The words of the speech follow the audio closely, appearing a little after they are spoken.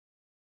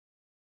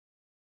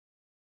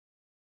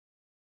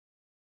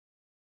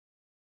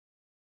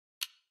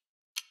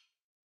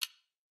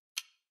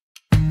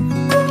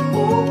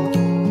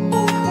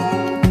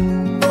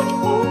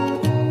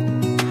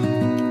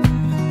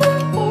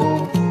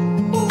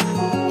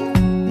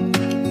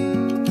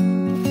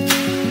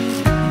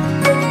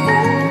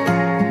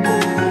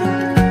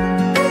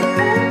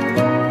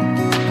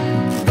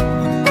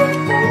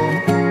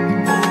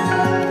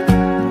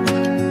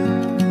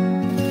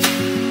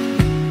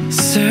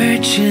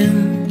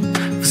wishing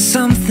for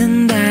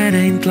something that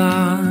ain't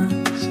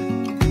lost.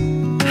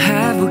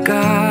 Have we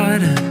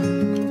got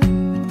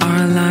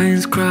our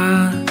lines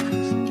crossed?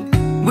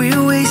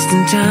 We're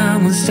wasting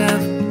time on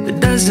stuff that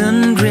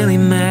doesn't really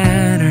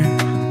matter,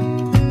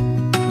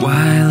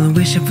 while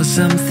wishing for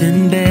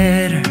something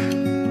better.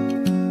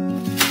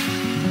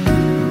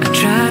 I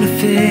try to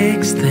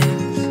fix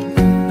things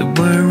that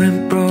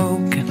weren't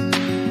broken,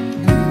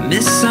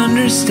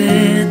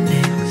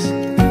 misunderstandings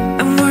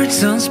and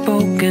words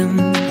unspoken.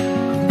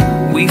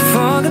 We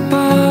fall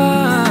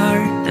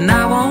apart and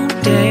I won't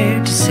dare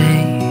to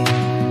say,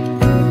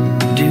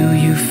 do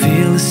you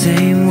feel the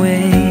same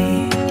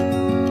way?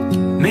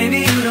 Maybe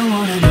you don't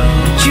wanna know,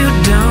 but you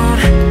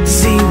don't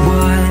see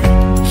what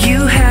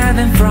you have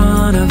in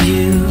front of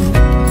you.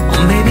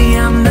 Or maybe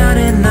I'm not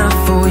enough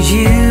for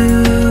you,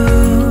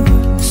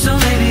 so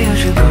maybe I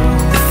should go.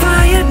 If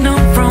I had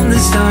known from the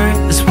start,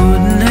 this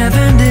wouldn't have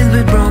ended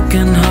with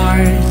broken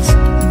hearts.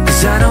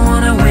 Cause I don't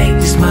wanna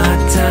waste my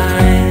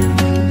time.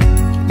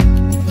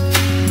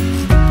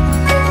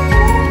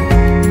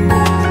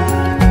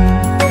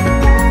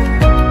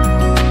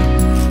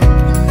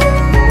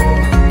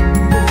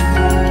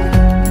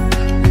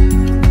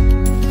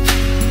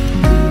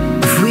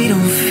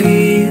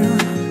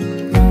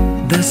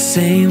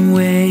 Same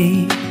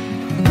way,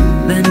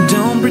 then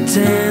don't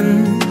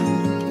pretend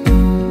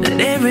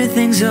that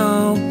everything's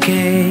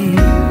okay.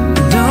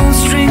 Don't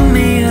string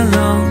me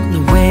along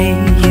the way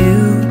you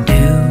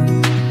do.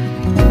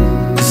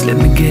 Just let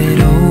me get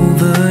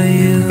over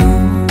you.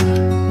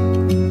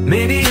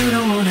 Maybe you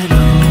don't wanna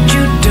know, but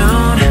you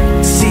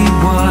don't see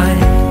what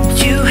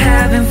you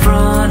have in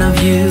front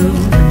of you.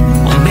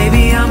 Or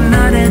maybe I'm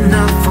not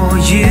enough for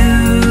you,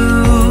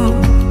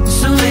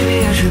 so maybe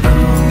I should go.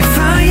 If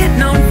I had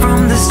known from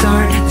the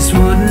start, this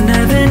wouldn't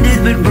have ended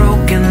with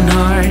broken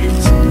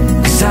hearts.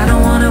 Cause I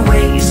don't wanna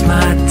waste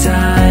my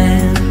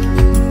time,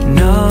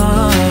 no.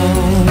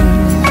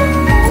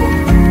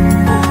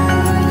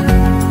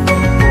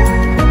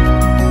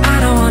 I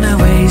don't wanna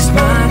waste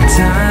my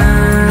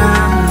time,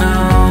 no.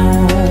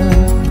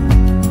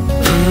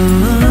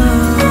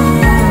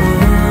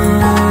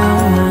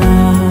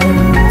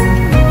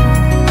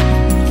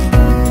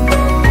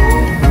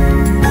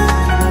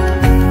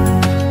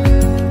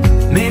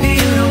 Maybe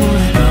you don't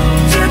wanna know,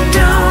 you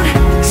don't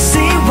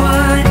see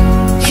what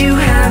you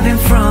have in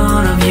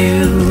front of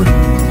you.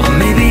 Or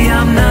maybe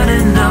I'm not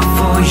enough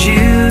for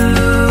you,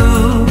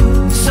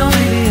 so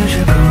maybe I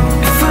should go.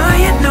 If I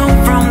had known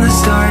from the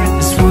start,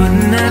 this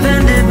wouldn't have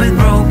ended with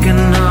broken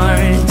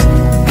hearts.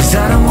 Cause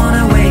I don't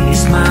wanna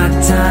waste my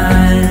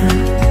time,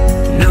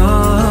 no.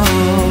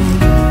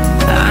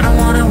 I don't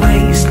wanna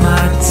waste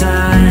my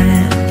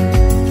time,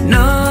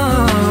 no.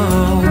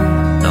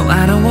 No,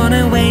 I don't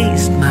wanna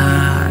waste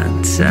my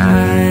time.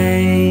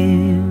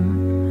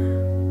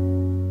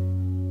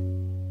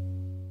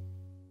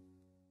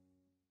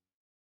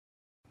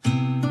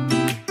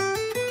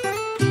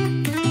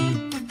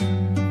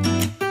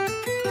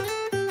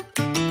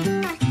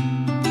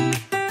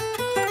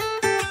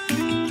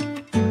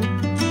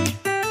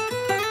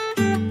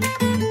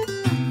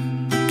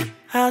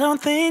 I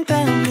don't think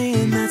that I'm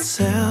being that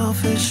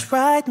selfish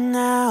right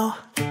now.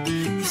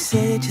 You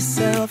said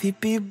yourself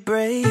you'd be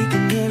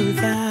breaking every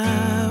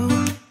vow.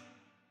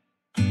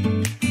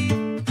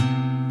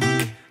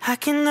 I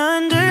can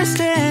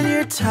understand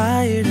you're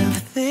tired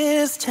of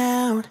this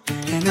town,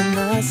 and I'm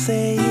not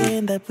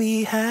saying that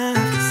we have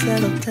to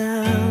settle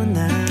down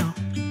now.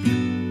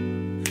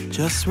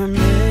 Just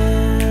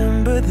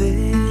remember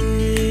this: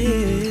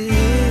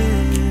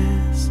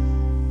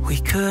 we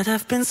could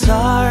have been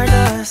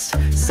stardust,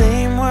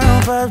 same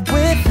world but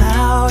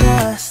without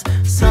us.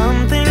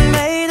 Something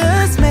made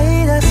us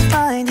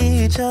find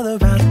each other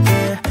out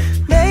there,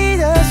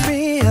 made us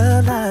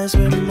realize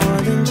we're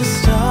more than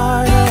just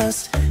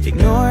stardust.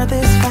 Ignore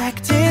this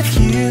fact if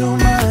you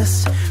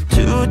must,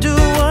 to do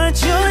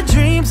what your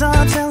dreams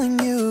are telling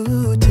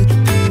you to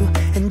do.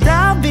 And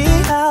I'll be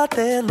out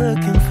there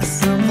looking for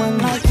someone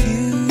like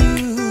you.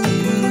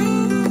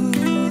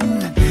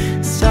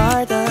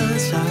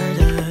 Stardust,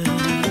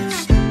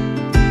 stardust.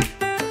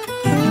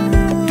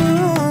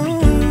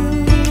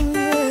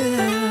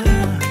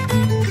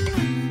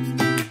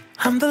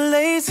 I'm the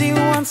lazy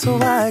one, so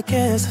I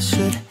guess I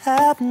should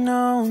have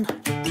known.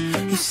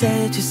 You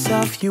said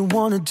yourself you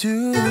wanna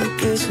do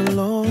this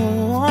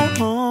alone.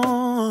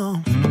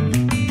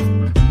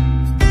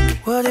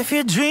 What if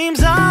your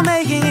dreams are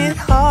making it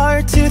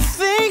hard to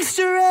think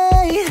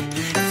straight?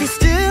 If you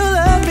still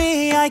love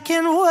me, I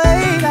can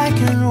wait, I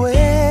can wait.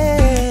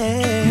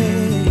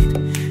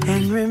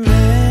 And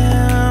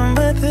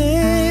remember this: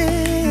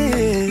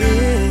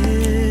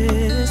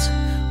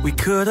 we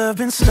could have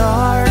been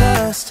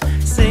stardust,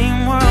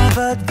 same world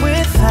but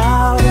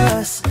without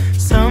us.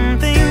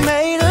 Something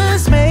made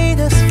us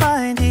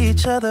find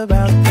each other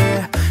out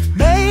there,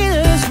 made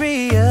us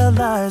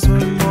realize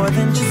we're more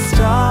than just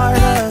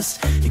stardust.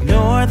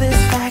 Ignore this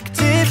fact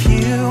if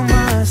you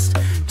must,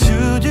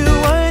 to do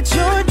what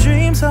your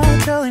dreams are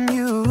telling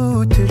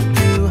you to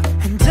do.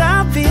 And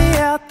I'll be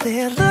out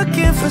there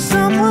looking for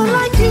someone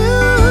like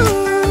you.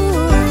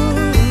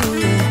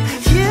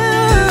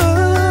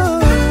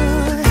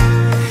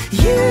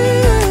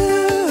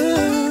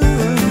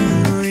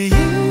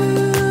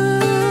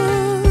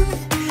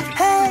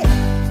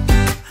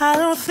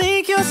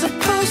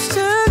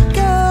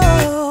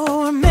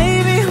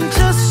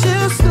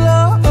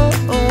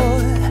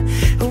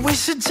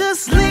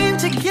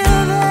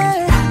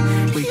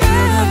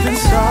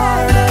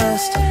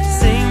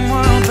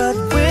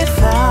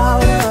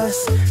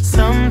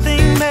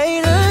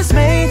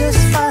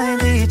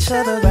 each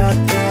other out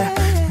there.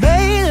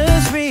 Made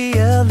us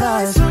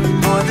realize we're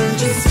more than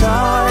just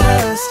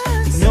stardust.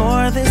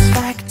 Ignore this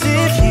fact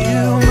if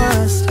you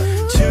must,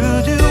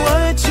 to do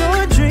what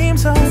your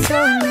dreams are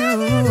telling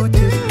you to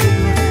do.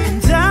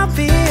 And I'll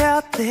be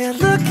out there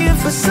looking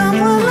for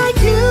someone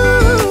like you.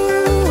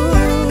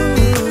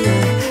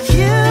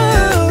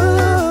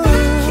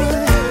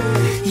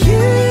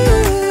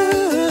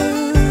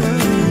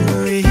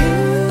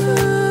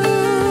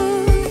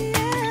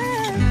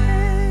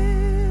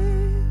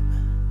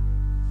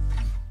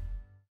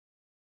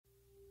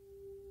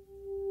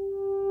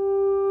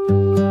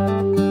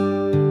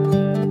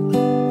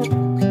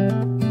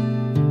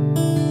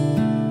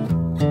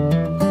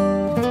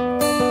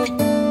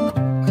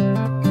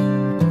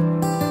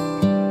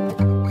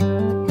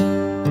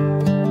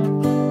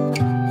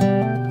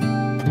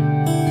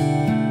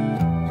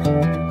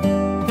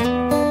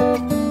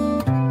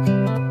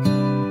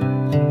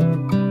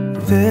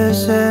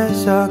 This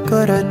is as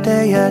good a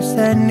day as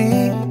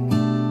any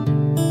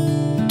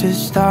to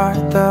start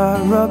the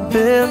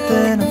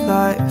rebuilding of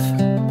life.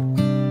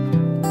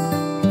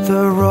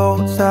 The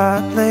roads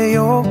that lay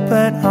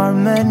open are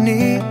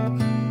many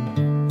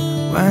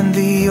when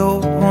the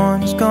old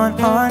one's gone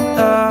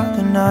under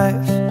the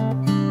knife.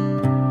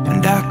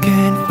 And I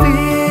can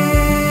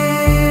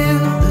feel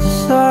the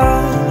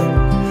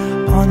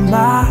sun on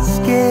my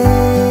skin,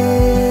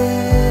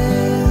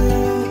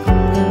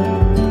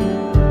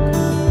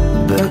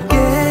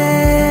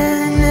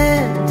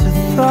 beginning to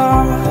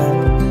thaw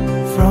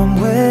from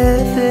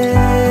within.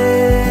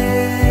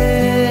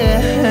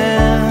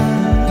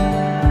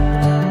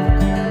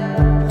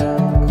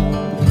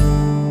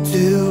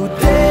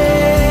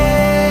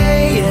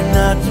 Today and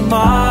not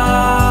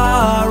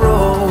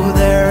tomorrow,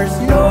 there's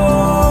no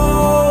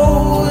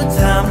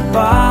time to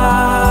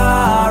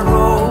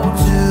borrow.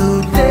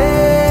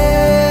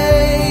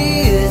 Today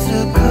is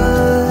a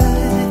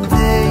good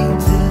day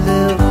to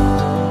live.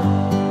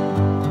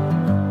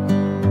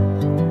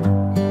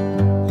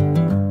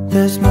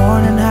 This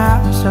morning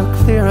has a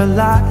clearer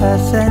light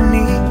as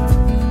any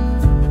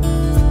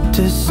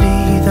to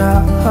see the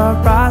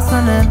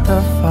horizon in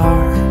the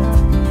far.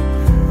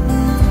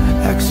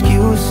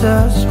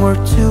 Excuses were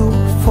two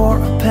for a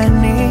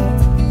penny,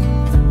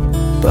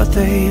 but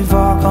they've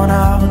all gone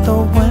out the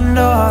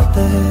window of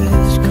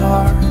this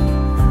car.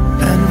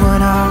 And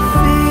when I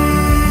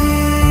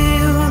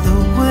feel the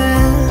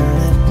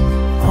wind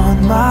on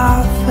my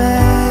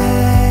face,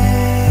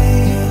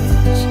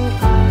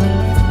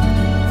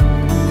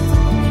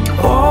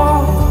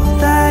 all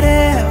that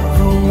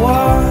ever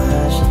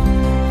was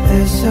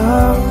is a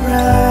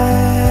race.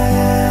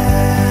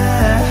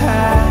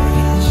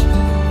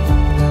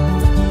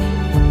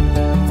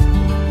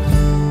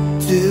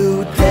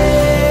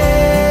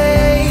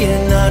 Today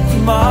and not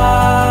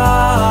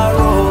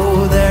tomorrow,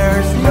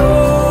 there's no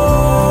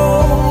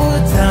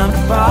time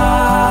to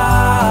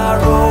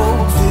borrow.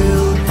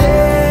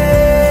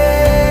 Today,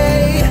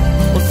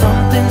 well,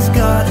 something's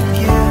gotta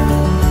give.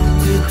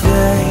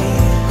 Today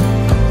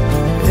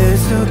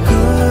is a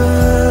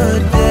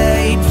good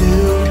day.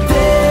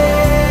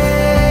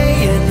 Today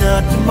and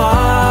not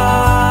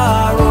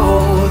tomorrow,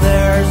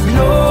 there's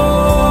no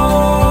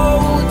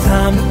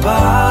time to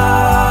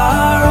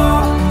borrow.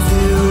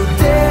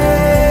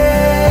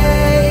 Today,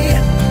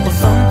 well,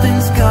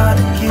 something's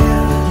gotta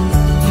give.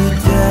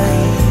 Today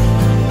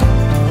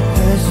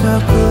is a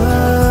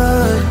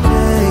good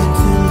day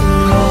to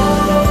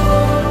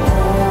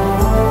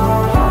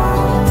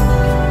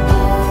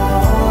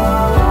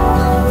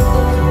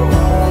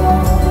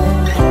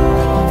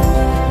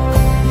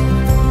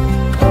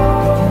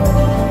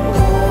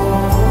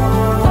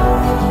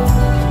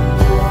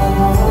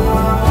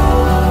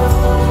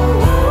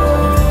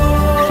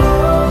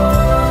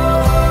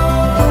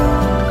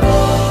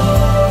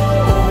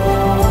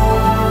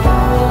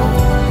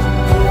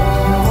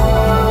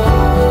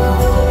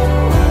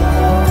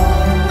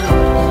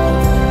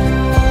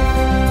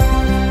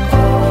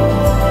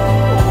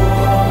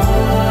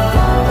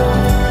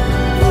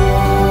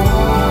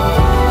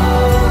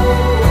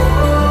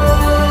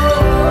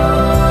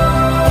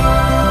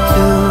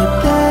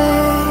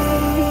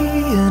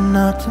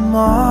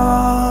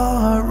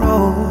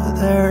tomorrow,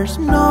 there's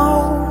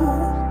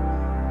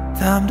no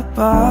time to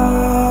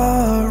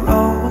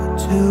borrow.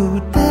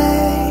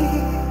 Today,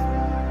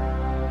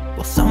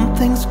 well,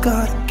 something's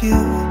gotta give.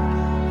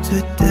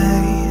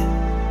 Today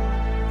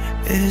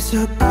is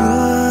a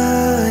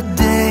good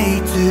day.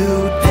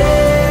 Today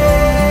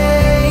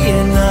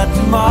and not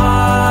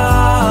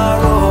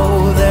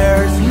tomorrow,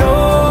 there's no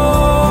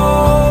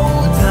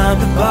time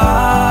to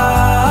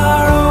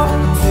borrow.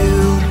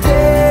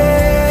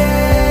 Today,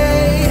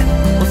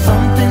 well,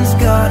 something's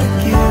gotta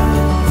give.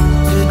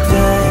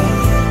 Today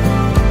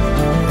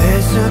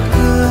is a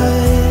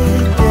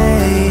good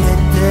day.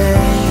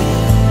 Today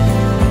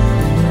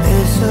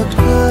is a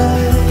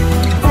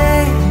good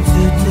day.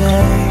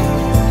 Today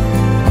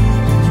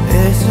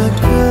is a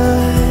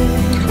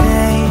good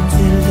day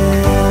to live.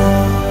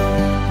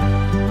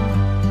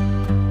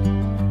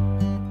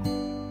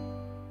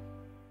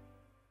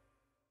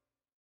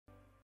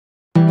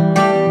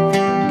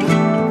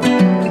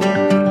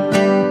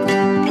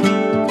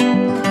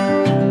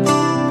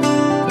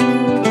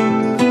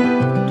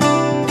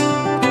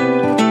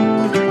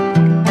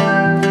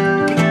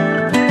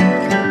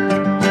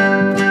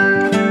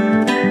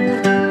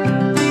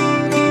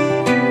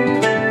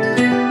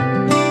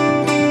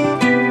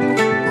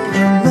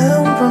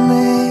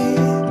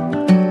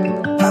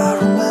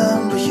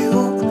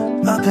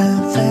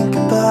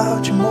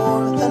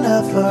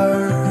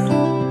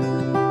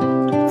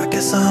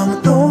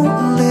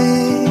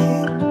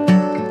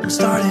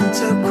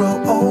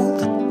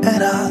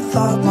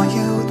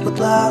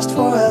 last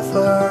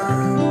forever.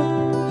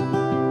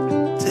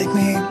 Take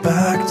me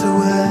back to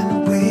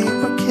when we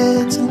were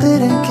kids and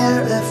didn't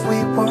care if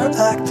we were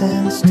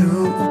acting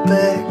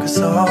stupid,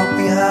 'cause all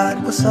we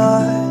had was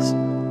us.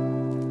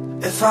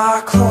 If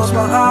I close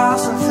my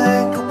eyes and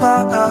think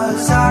about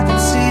us, I can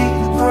see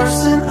the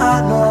person I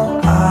know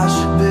I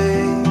should be.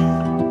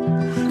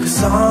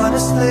 'Cause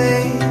honestly,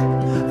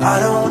 I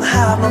don't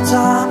have no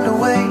time to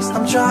waste.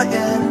 I'm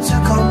trying to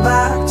come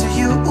back to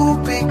you,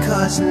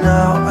 because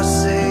now I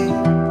see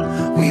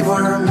we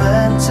were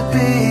meant to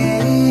be.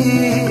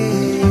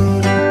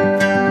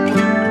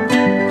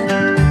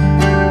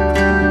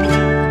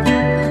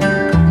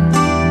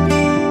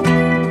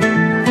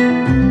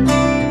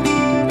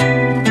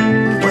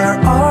 Where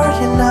are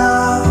you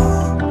now?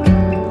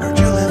 Heard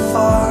you live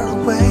far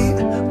away,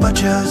 but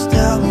just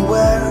tell me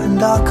where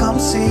and I'll come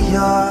see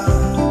ya.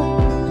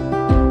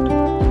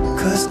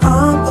 'Cause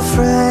I'm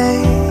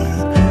afraid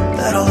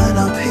that I'll end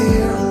up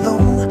here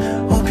alone.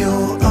 Hope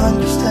you'll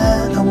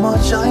understand how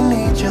much I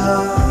need ya.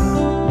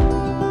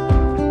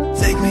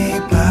 Take me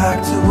back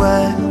to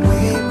when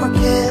we were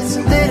kids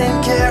and didn't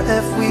care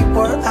if we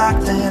were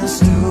acting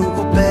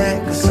stupid,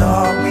 'cause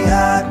all we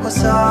had was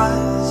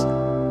us.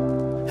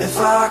 If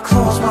I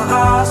close my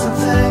eyes and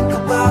think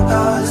about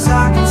us,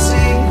 I can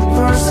see the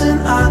person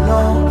I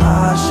know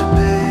I should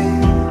be.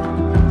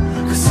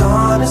 'Cause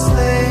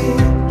honestly,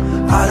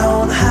 I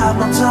don't have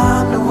no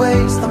time to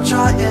waste. I'm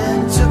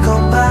trying to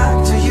come back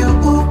to you,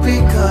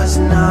 because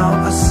now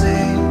I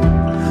see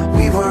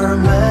we were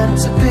meant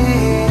to be.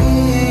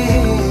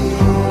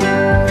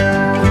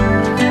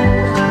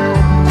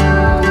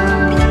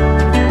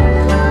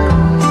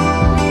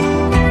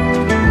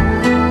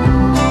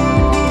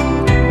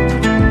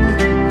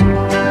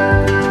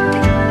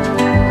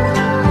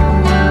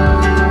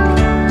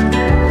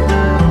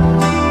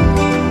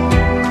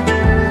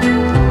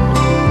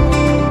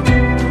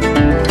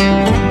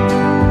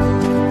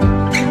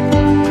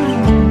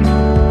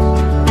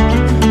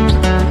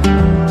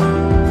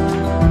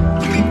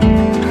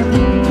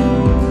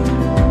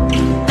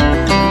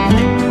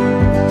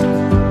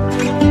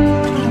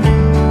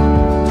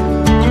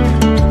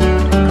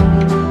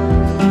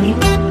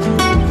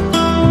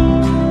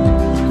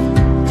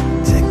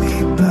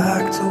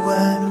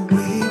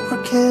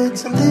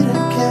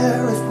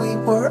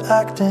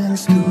 Acting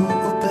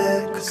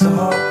stupid, 'cause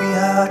all we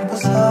had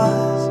was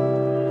us.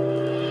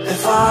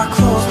 If I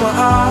close my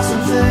eyes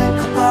and think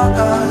about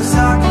us,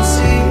 I can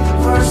see the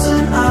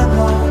person I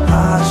know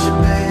I should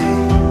be.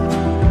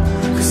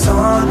 'Cause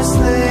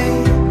honestly,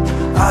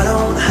 I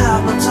don't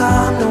have no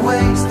time to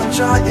waste. I'm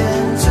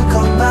trying to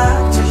come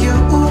back to you,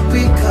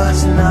 because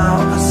now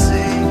I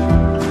see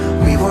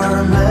we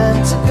were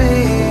meant to be.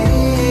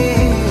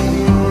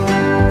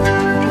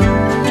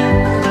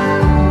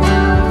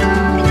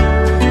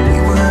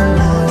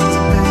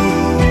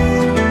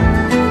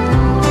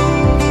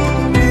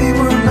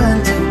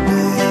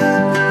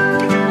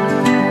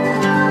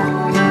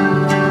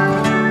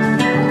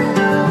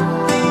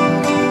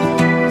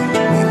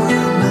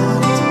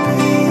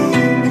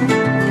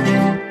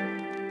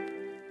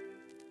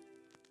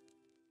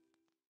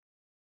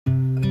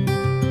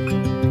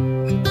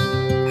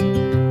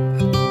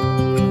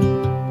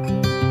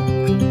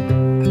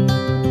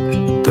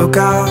 Look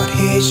out,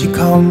 here she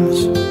comes,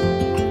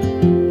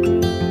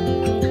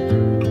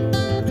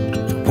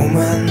 the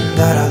woman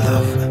that I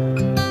love.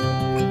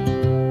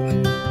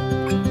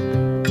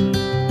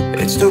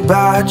 It's too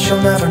bad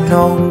she'll never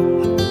know.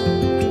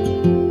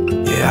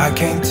 Yeah, I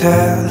can't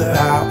tell her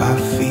how I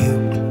feel,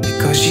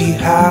 because she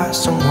has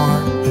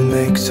someone who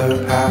makes her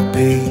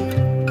happy.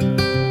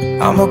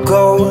 I'm a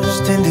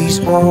ghost in these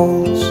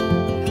walls,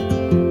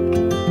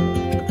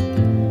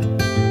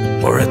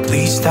 or at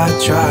least I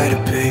try to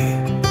be.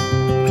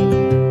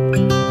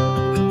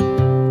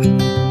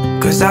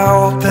 'Cause I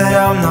hope that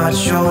I'm not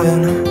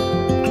showing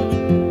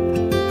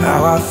how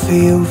I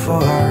feel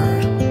for her,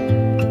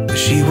 but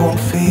she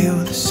won't feel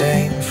the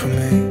same for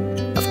me.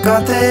 I've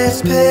got this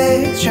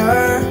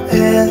picture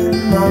in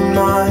my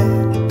mind.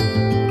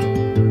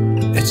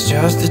 It's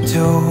just the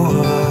two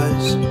of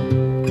us,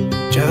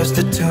 just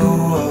the two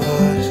of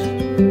us.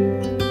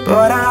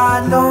 But I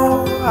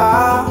know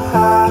I'll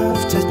have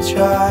to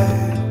try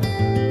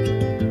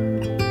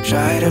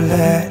to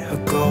let her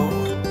go,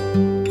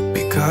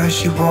 because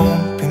she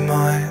won't be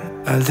mine.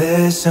 I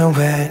listen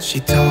when she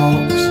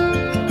talks,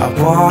 I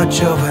watch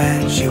her when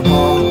she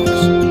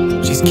walks.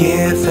 She's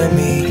giving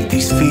me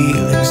these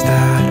feelings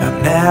that I've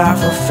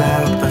never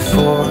felt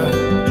before,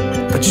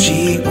 but she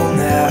will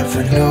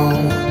never know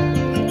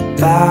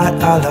that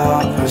I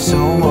love her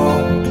so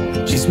well.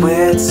 She's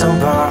with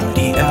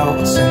somebody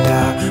else and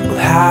I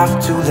will have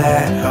to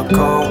let her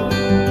go.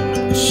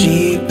 She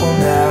will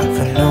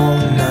never know,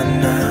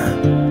 nah-nah,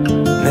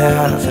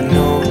 never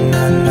know,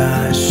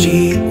 nah-nah. She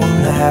will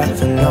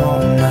never know,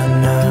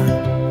 nah-nah,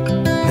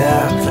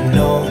 never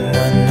know,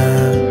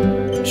 nah-nah.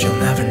 She'll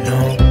never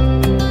know.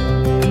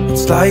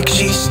 It's like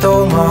she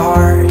stole my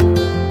heart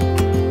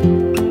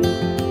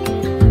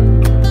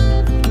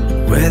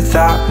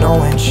without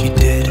knowing she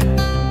did.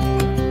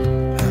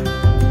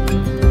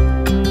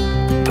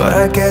 but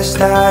I guess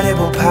that it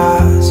will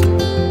pass.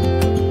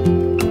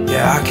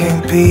 Yeah, I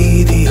can't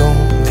be the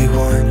only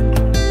one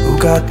who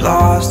got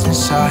lost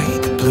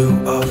inside the blue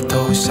of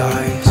those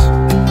eyes.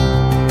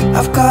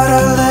 I've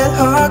gotta let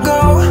her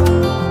go.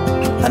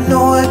 I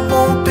know it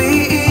won't be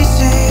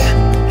easy.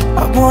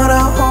 I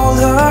wanna hold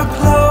her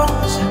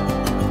close,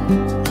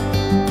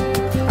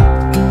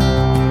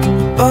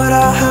 but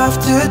I have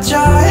to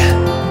try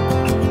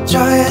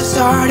as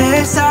hard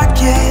as I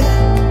can,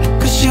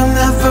 'cause she'll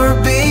never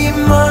be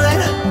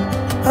mine.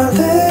 I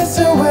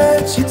listen when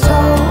she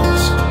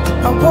talks,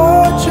 I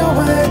watch her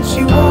when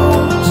she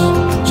walks.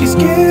 She's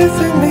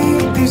giving me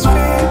these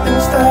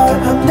feelings that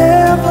I've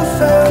never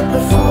felt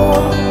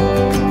before.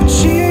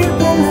 She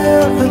will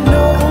never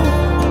know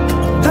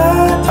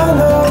that I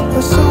love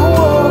her so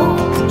well.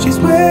 She's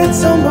with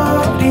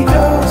somebody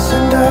else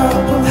and I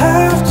will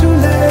have to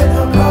let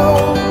her go.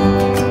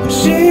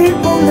 She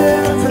will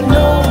never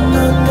know,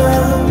 nah,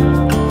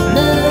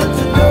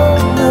 never know,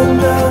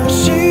 nah.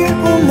 She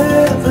will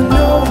never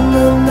know,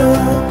 nah,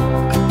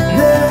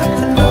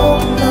 never know,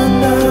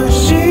 nah.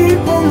 She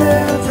will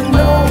never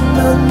know,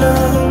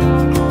 nah,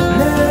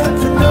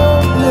 never know,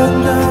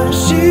 nah.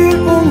 She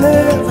will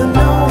never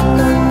know,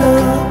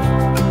 nah,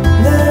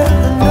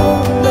 never know,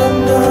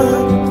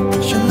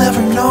 nah. She'll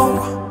never know.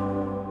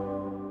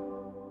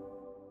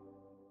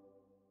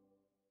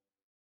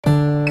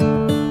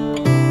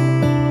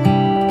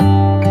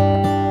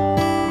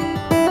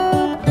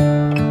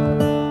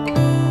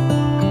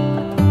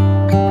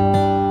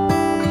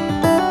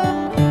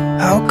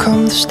 How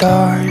come the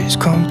stars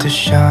come to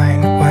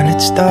shine when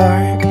it's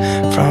dark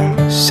from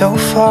so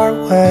far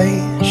away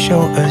and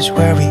show us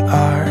where we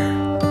are?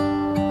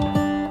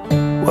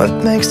 What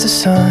makes the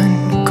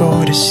sun go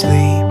to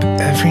sleep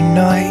every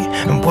night,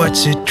 and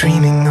what's it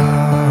dreaming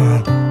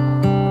of?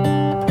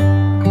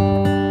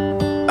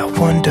 I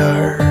wonder.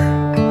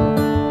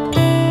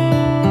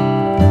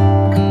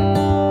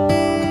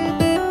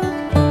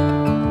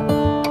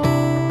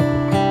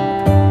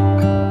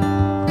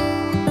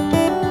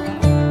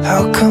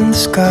 How come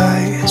the sky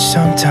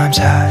sometimes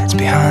hides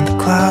behind the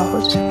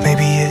clouds?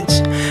 Maybe it's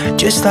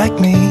just like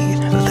me,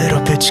 a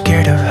little bit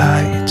scared of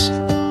heights.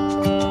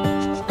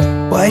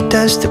 Why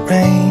does the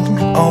rain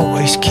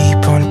always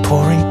keep on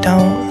pouring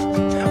down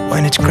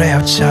when it's gray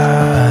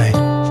outside?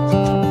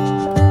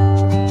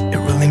 It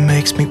really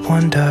makes me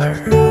wonder.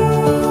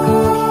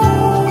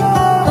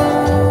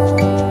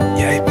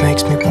 Yeah, it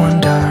makes me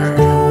wonder.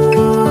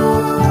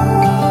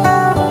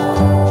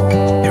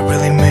 It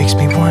really makes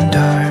me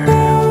wonder.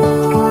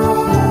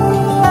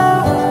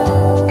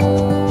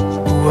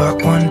 I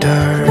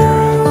wonder.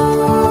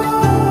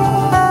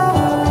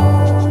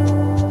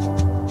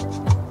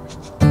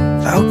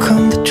 How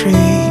come the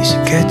trees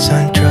gets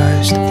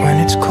undressed when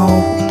it's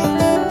cold?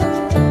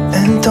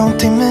 And don't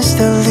they miss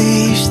the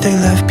leaves they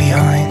left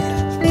behind?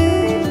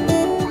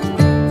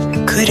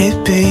 Could it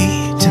be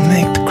to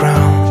make the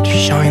ground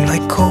shine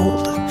like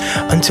gold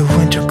until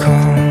winter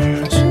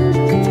comes?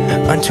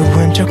 Until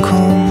winter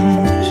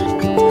comes.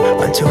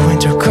 Until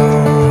winter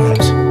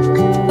comes.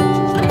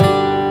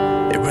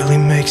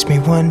 Makes me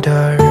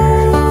wonder.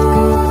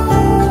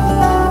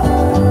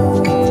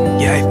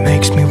 Yeah, it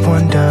makes me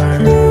wonder.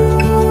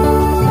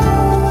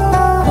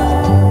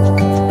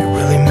 It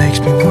really makes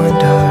me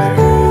wonder.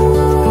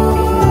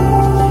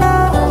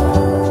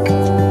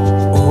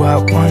 Oh, I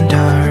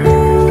wonder.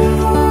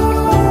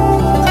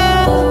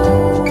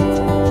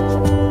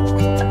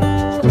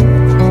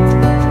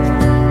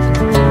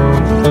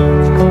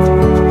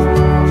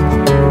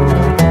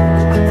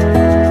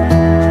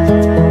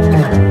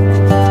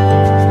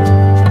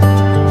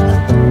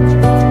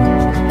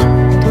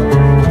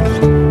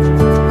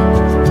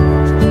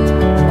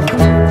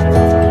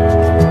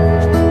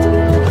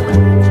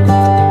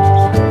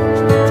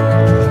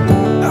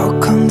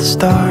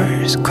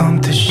 Stars come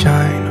to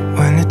shine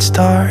when it's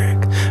dark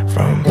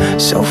from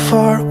so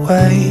far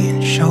away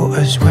and show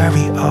us where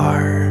we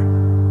are.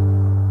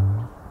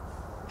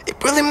 It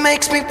really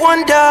makes me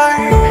wonder.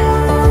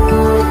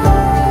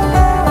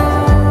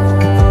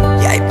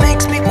 Yeah, it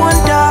makes me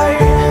wonder.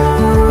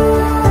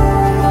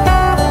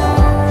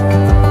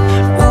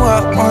 Oh, I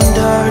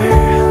wonder.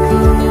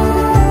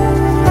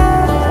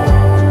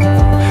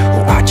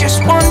 Oh, I just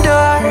wonder.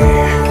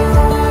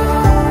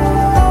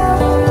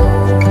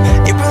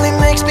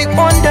 Makes me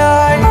wonder.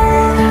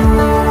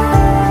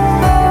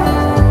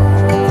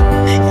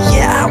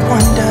 Yeah, I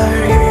wonder.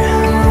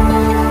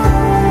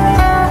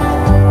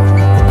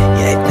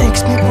 Yeah, it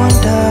makes me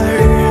wonder.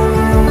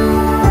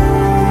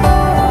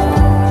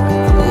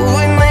 Ooh,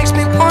 it makes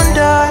me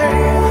wonder.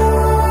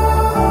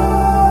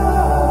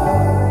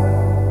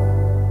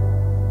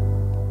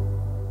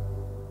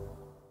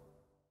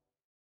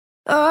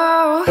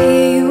 Oh,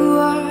 here you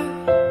are,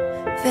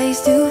 face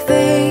to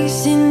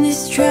face in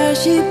this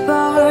trashy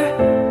bar.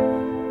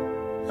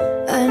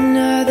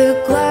 Another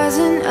glass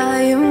and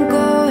I am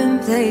going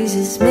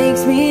places.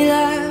 Makes me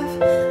laugh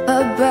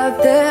about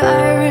the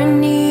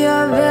irony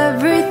of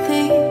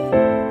everything.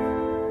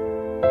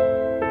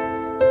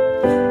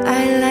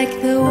 I like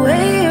the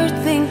way you're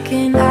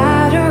thinking,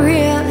 I don't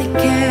really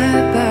care.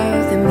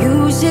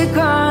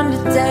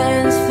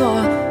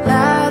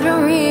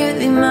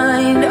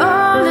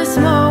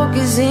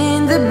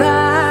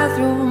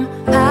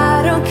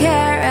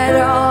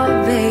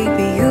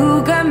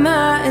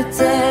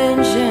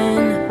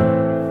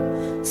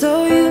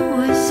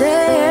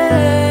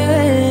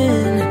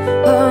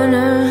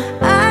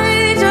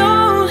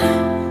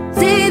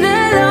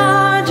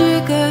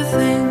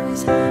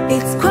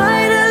 It's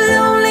quite a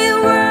lonely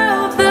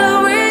world that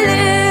we're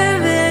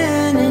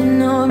living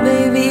in. Oh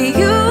baby,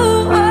 you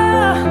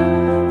are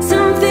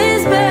something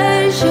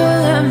special,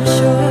 I'm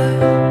sure.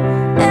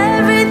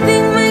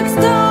 Everything makes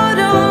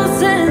total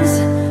sense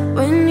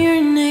when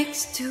you're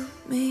next to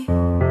me.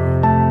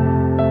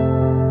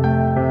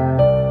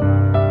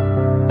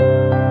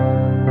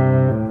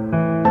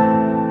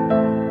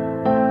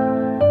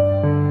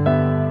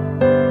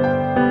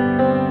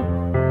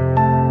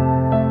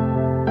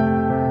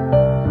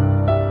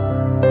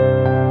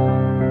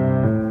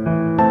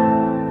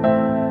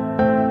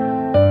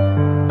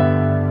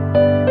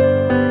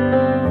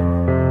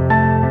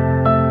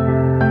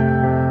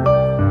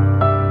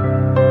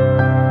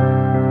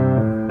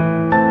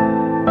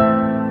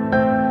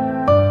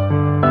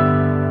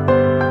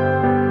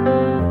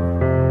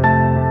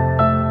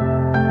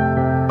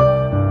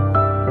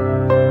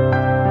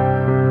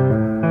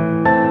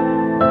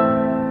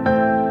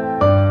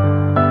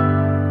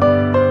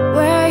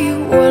 Where you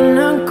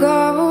wanna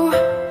go?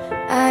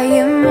 I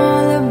am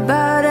all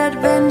about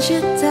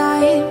adventure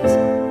times.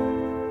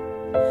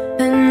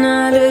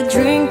 Another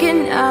drink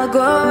and I'll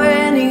go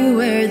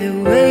anywhere. The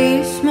way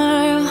you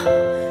smile,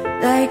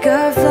 like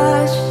a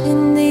flash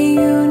in the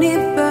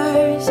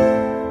universe.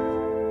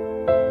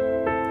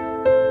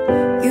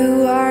 You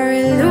are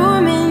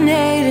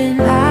illuminating.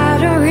 I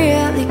don't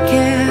really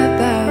care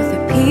about the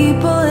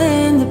people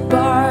in the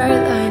bar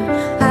line.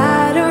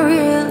 I don't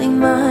really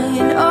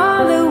mind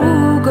all the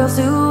woo girls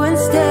doing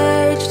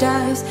stage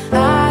dives.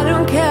 I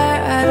don't care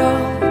at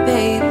all,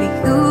 baby.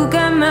 You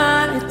got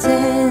my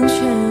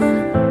attention.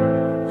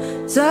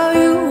 So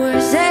you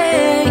were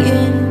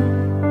saying,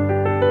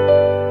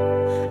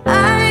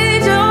 I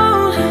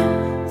don't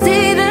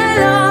see the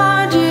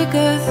logic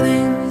of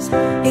things.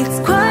 It's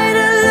quite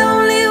a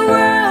lonely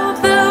world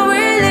that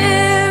we're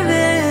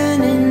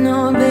living in.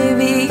 Oh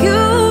baby,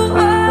 you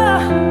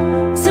are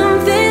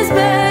something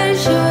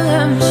special,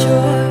 I'm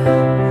sure.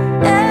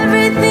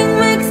 Everything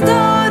makes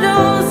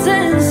total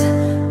sense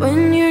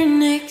when you're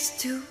next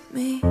to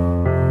me.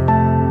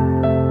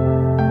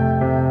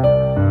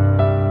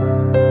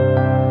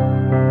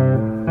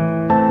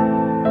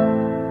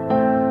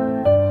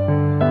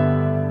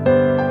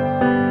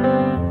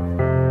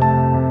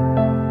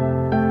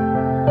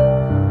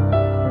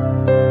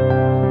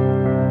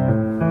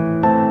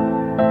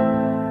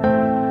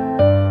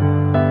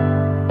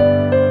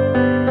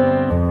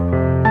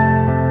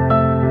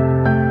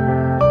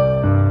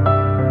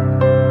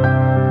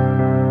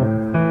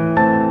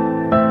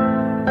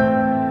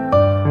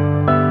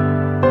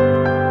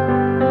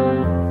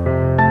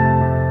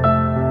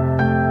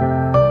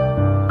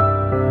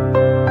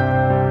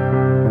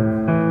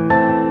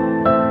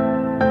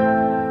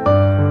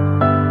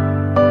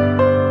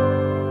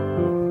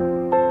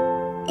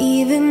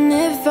 Even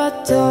if I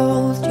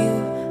told you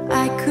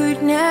I could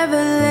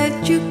never let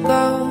you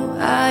go,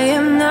 I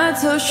am not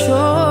so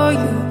sure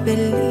you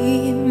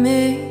believe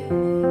me.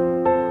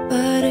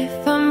 But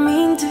if I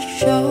mean to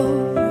show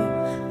you,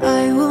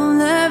 I will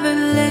never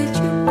let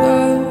you go.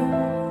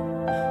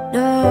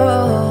 No,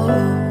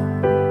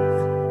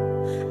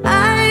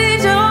 I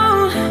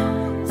don't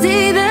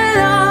see the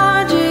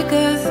logic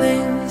of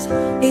things.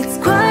 It's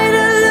quite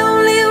a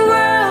lonely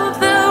world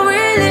that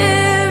we're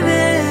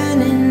living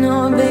in.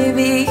 Oh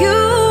baby,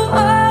 you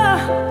are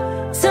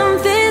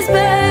something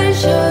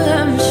special,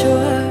 I'm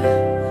sure.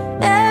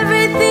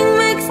 Everything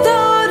makes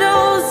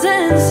total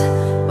sense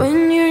when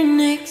you're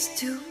next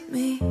to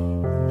me.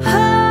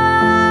 Oh,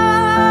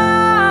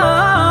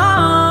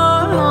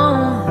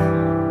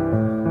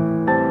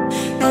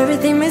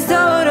 everything makes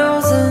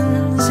total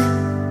sense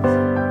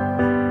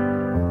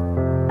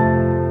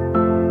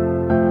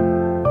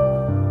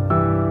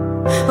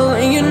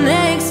when you're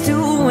next to,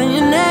 when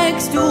you're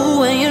next to,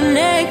 when you're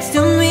next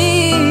to me.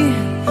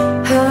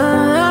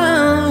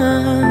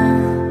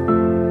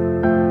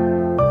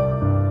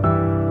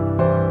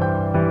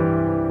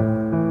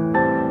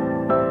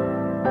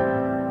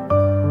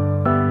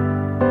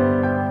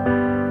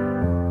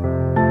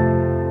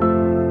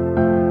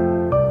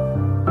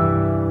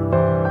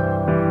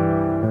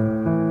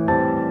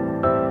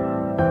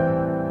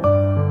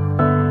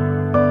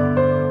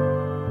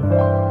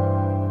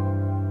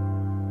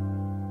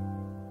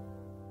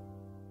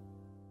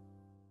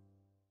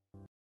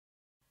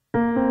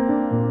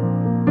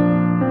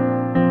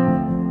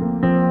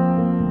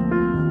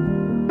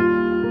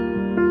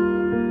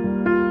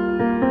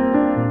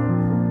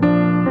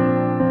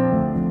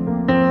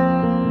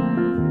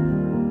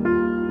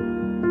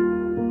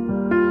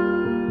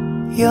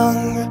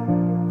 Young,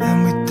 and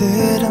we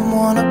didn't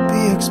wanna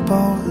be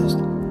exposed.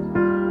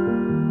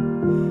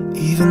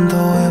 Even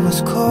though it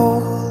was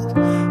cold,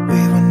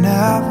 we were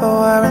never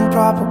wearing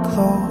proper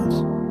clothes.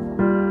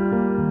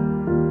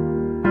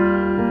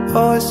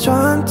 Always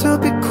trying to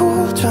be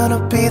cool, trying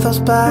to be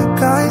those bad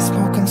guys,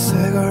 smoking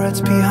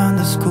cigarettes behind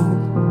the school.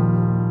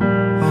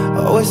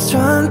 Always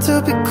trying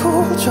to be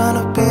cool, trying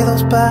to be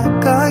those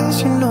bad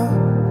guys, you know.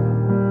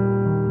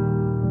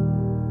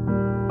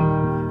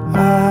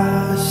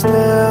 I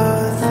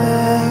still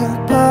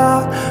think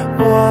about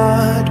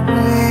what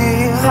we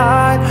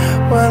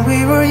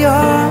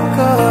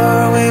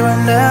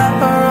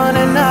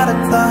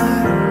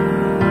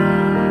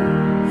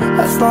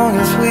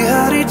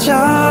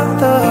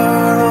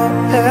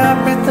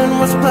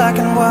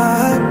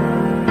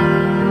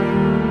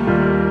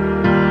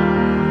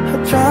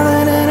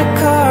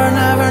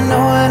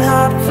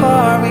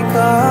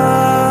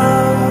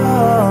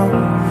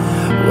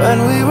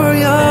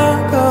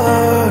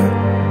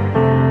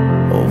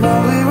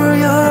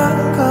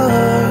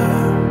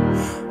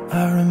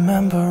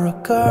remember a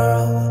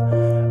girl.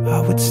 I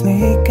would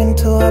sneak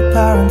into her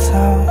parents'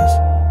 house.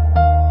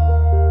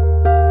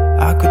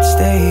 I could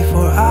stay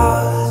for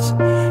hours,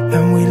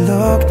 and we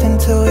looked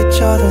into each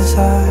other's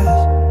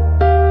eyes.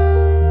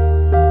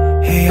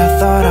 Hey, I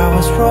thought I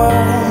was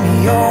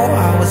Romeo,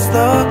 I was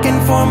looking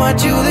for my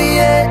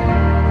Juliet.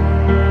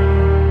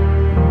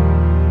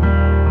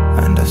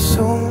 And as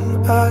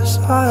soon as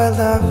I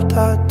left,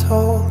 I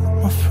told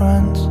my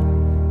friends.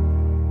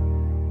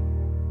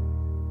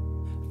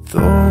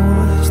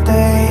 Those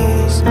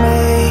days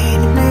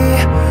made me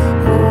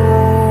who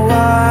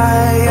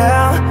I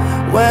am.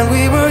 When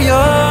we were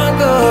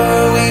younger,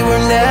 we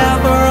were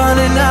never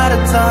running out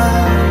of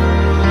time.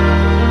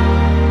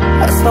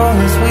 As long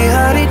as we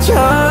had each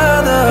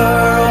other,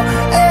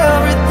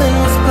 everything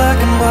was black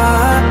and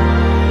white.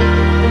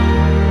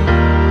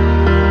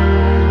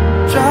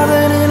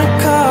 Driving in a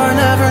car,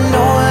 never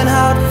knowing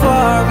how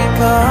far we'd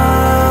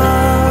come.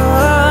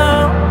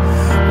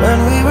 When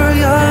we were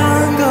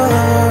younger,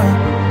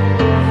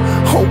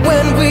 oh,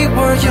 when we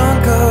were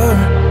younger.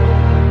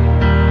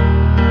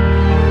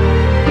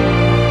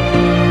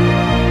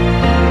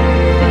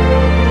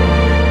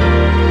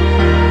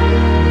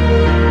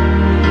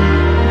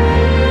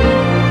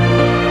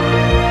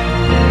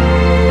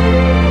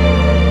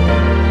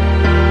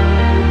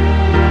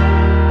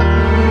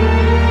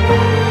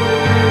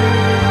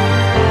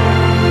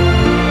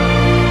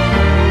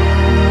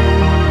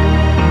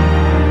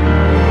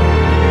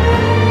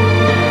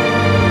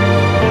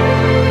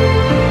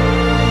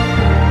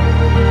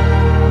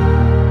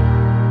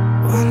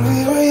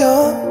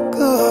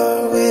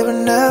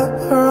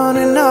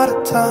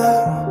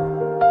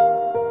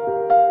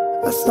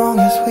 As long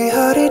as we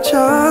had each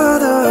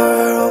other,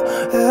 oh,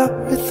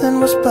 everything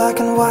was black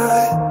and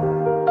white.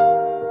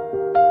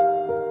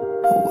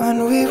 When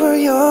we were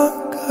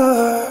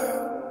younger.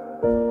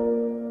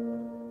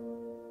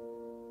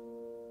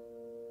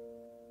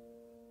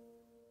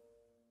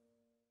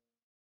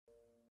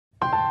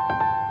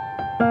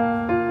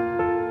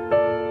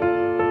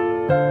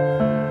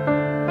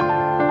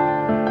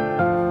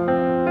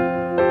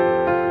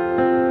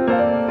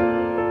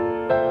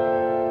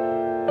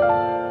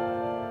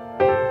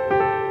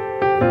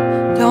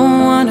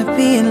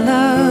 Be in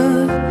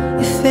love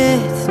if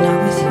it's not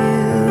with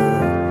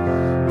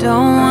you.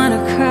 Don't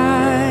wanna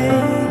cry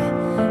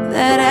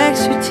that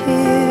extra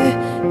tear.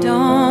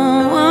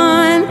 Don't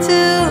want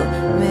to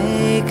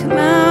make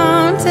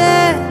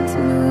mountains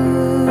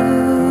move.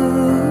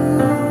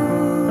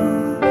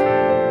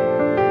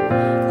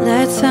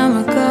 Let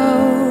summer go,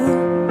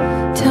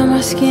 tell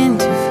my skin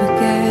to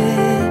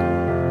forget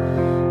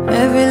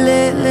every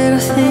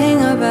little thing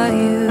about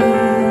you.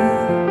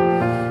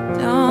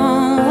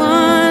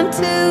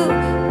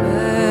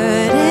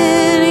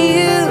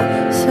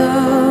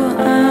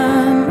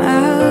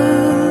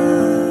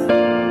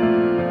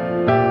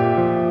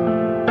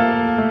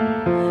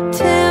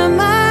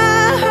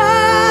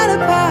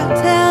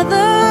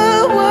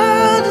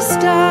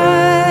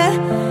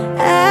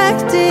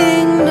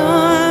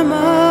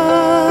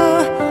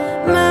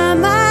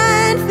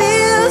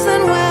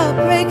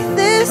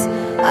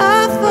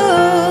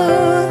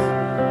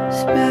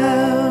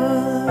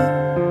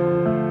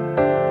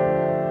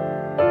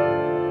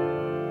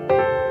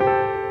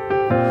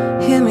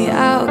 Hear me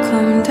out,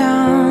 come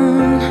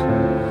down,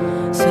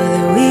 so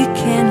that we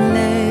can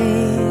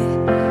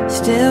lay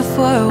still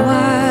for a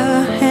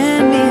while.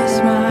 Hand me a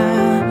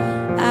smile.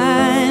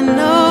 I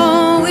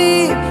know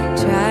we've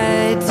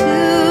tried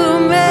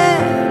too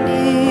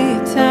many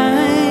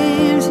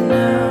times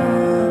now.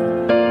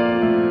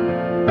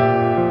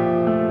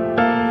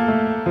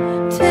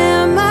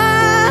 Tear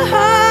my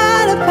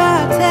heart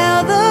apart,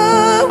 tell the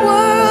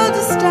world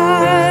to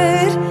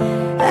start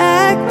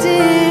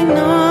acting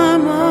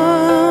normal.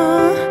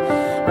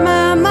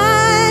 My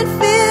mind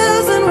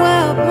feels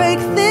unwell, break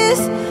this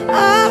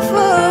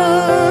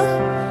awful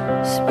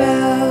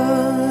spell.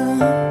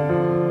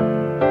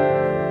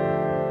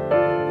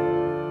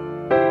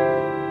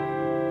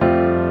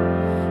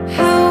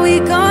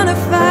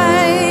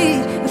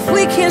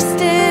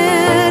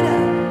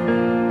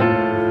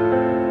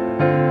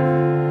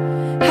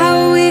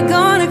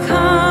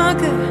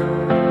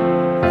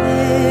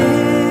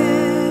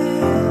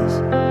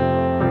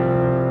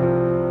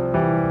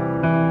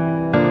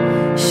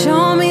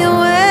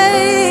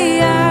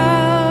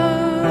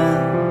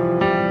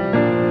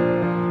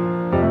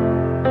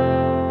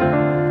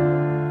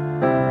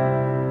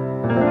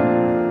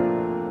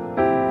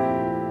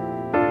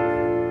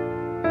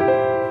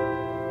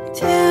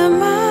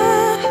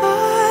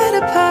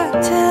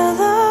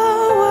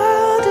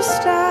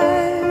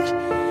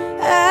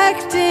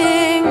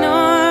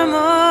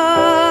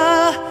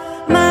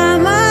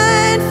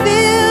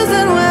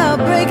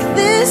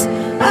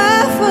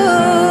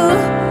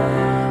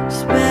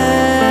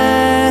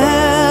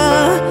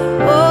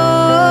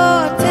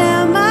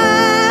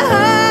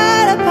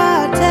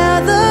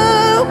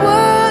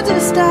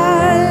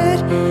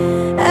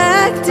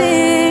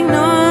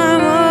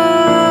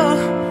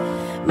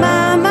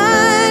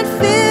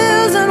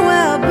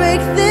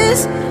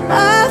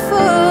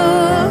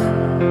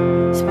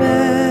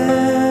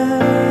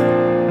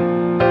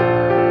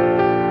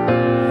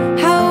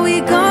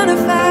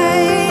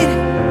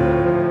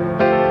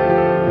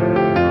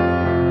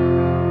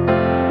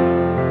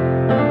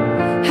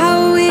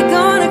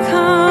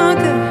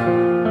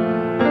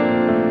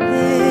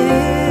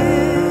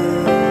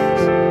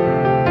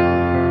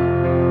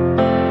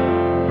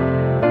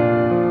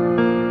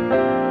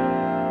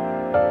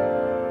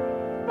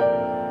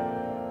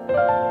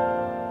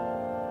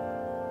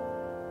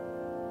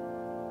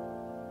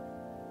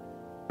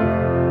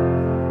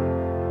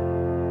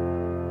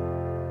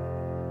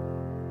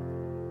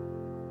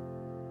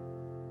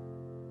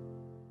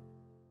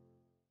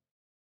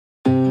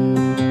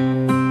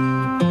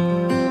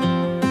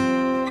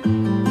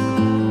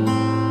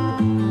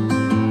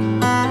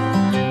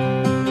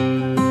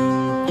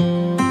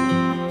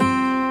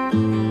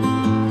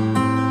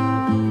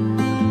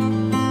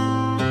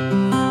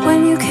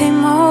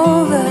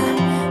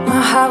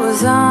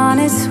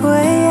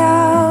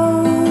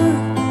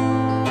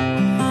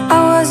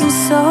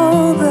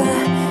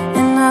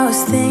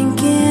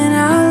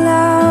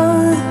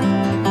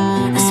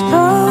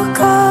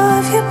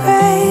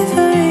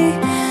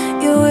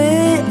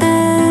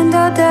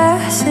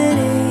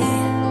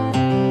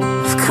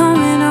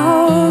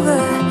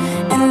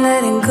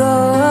 letting go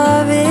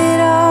of it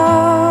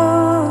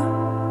all.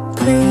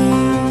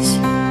 Please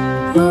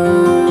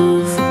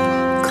move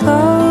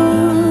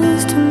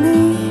close to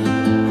me.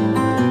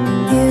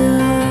 You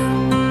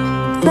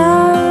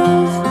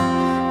love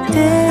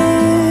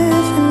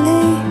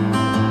differently,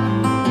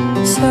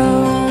 so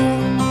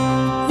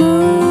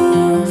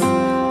move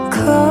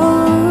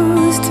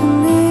close to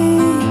me.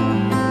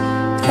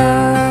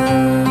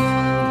 Love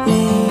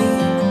me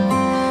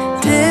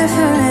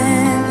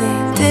differently,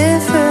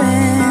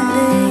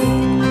 differently.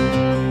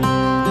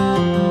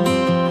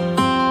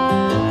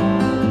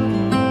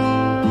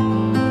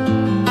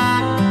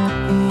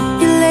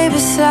 You lay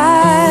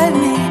beside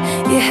me,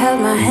 you held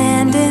my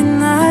hand in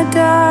the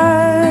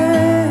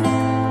dark.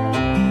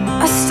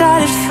 I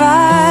started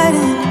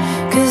fighting,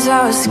 'cause I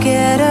was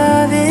scared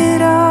of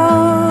it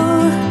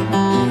all.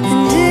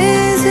 And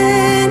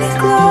isn't it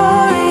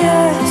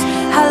glorious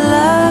how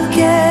love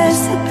gets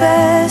the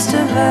best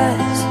of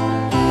us?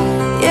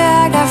 Yeah,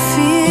 I got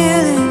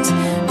feelings,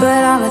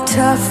 but I'm a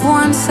tough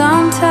one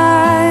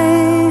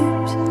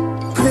sometimes.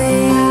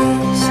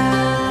 Please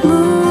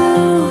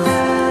move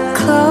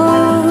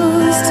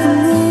close to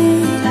me.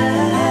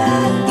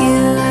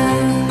 You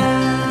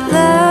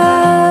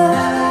love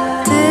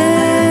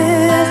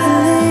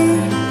differently,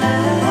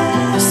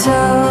 so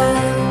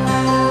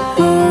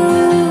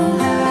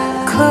move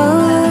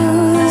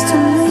close to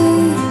me.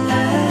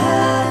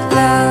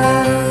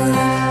 Love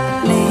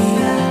me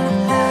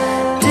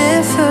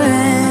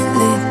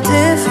differently,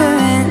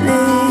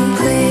 differently.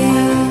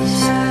 Please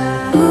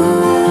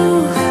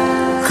move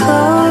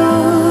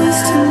close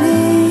to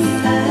me.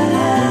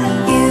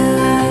 You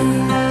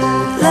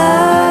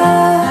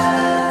love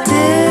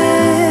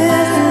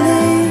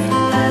differently,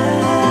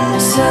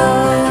 so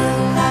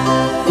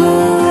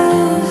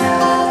move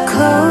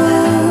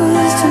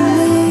close to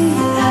me.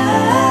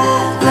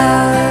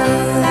 Love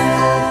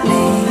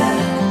me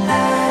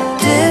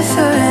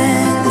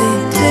differently,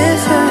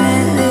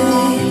 differently.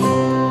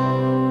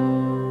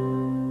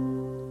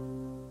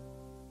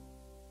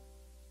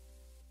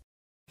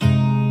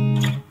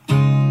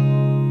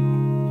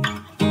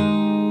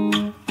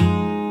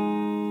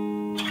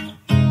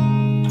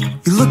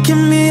 You look at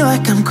me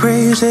like I'm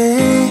crazy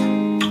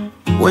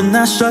when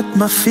I shut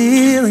my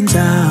feelings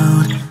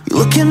out. You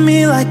look at me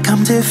like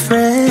I'm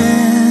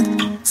different,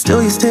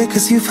 still you stay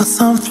 'cause you feel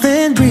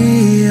something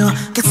real.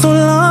 Get so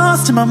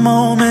lost in my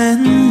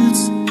moments,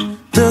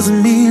 doesn't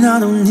mean I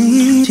don't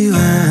need you.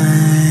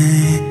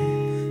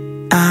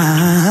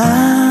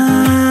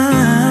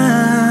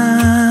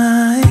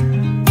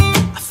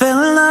 I fell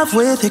in love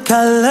with your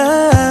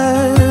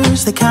colors,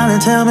 they kinda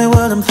tell me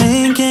what I'm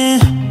thinking.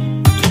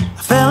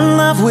 I fell in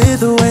love with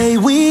the way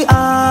we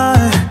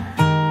are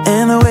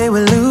and the way we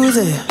lose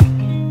it.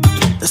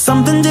 There's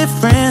something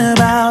different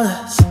about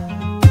us,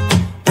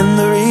 and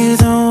the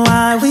reason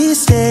why we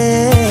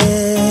stay.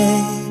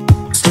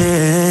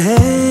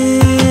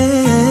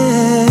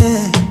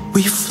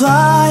 We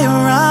fly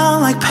around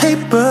like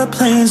paper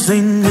planes,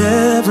 they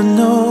never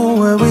know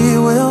where we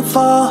will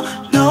fall.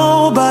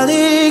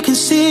 Nobody can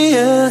see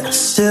us,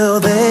 still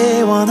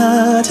they wanna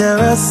tear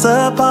us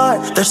apart.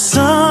 There's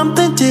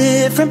something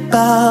different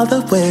about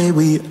the way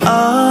we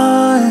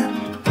are.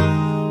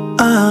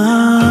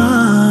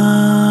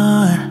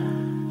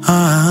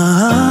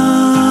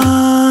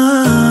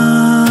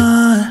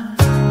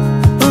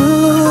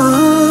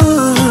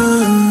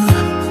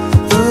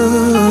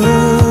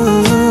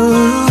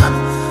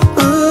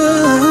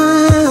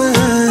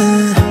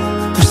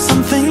 There's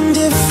something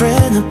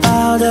different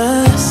about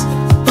us.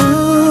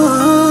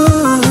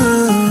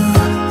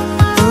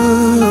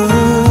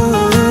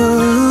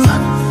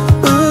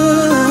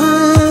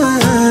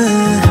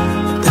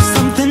 There's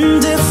something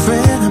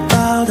different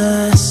about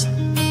us.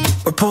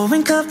 We're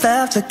pouring cup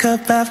after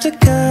cup after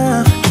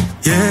cup.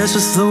 Yeah, it's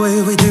just the way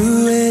we do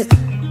it.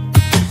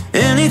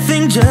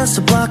 Anything just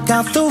to block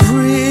out the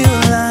real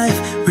life,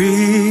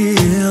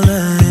 real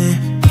life.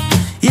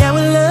 Yeah,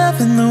 we're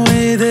loving the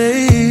way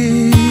they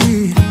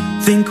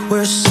think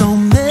we're so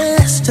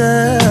messed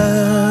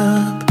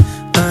up.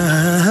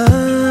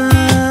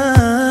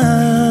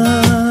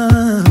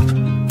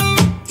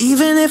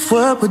 Even if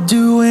what we're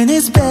doing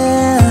is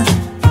bad,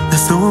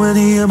 there's so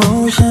many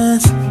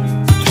emotions,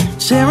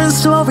 sharing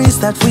stories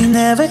that we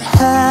never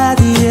had.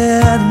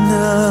 Yeah,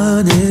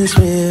 none is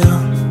real.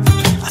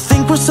 I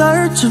think we're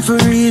searching for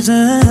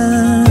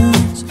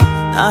reasons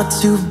not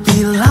to be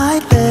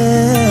like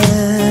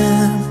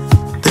them.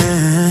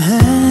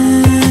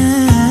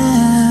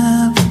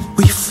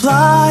 We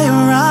fly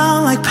around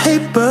like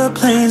paper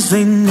planes,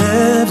 they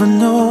never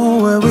know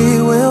where we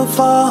will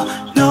fall.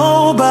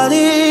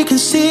 Nobody can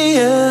see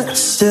us,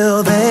 still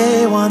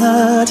they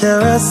wanna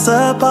tear us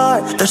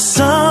apart. There's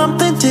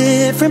something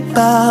different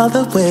about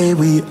the way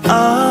we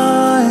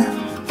are.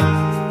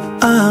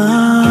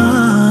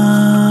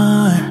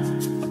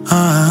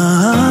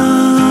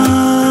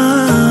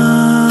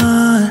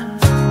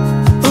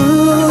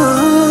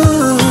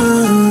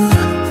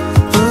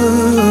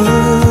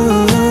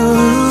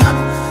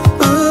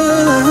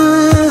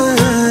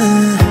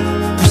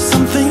 There's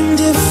something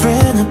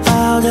different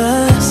about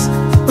us.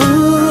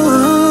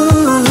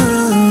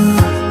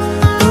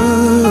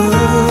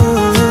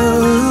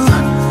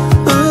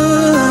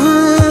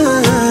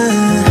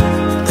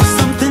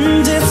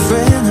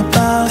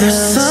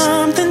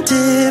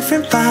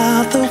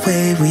 About the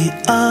way we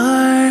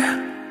are.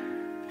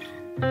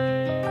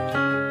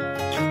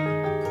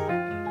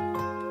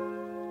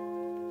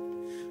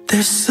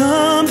 There's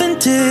something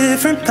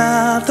different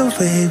about the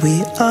way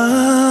we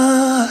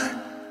are.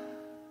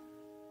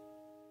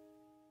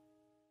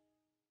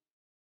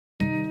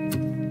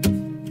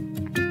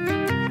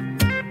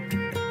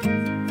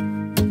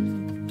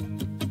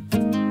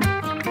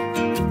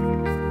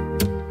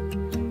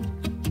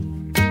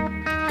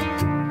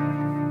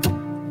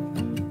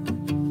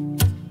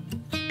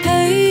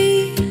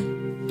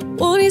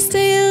 Won't you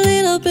stay a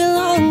little bit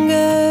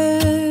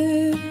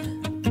longer?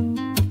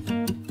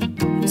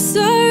 I'm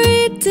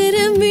sorry,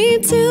 didn't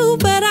mean to,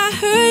 but I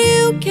heard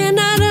you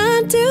cannot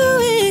undo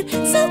it.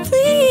 So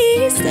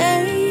please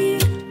stay.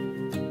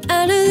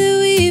 I know that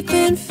we've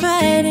been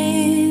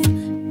fighting,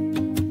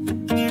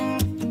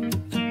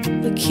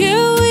 but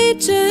can't we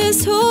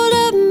just hold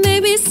up?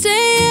 Maybe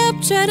stay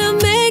up, try to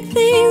make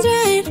things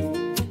right.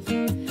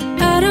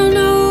 I don't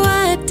know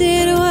why I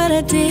did what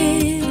I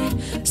did.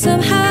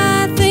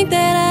 Somehow I think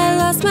that I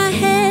lost my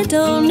head.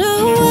 Don't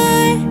know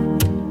why.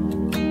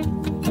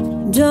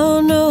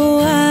 Don't know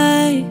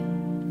why.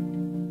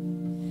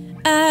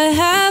 I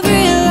have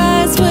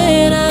realized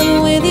when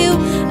I'm with you,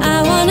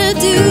 I wanna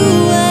do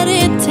what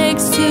it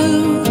takes to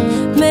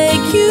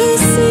make you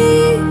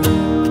see,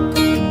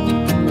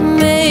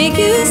 make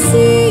you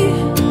see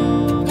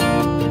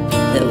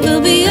that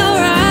we'll be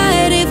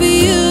alright if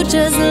you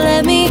just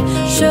let me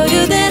show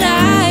you that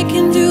I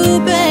can do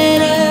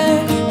better.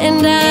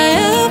 And I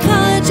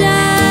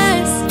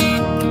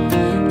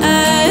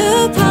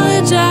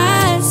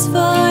apologize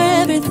for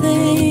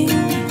everything.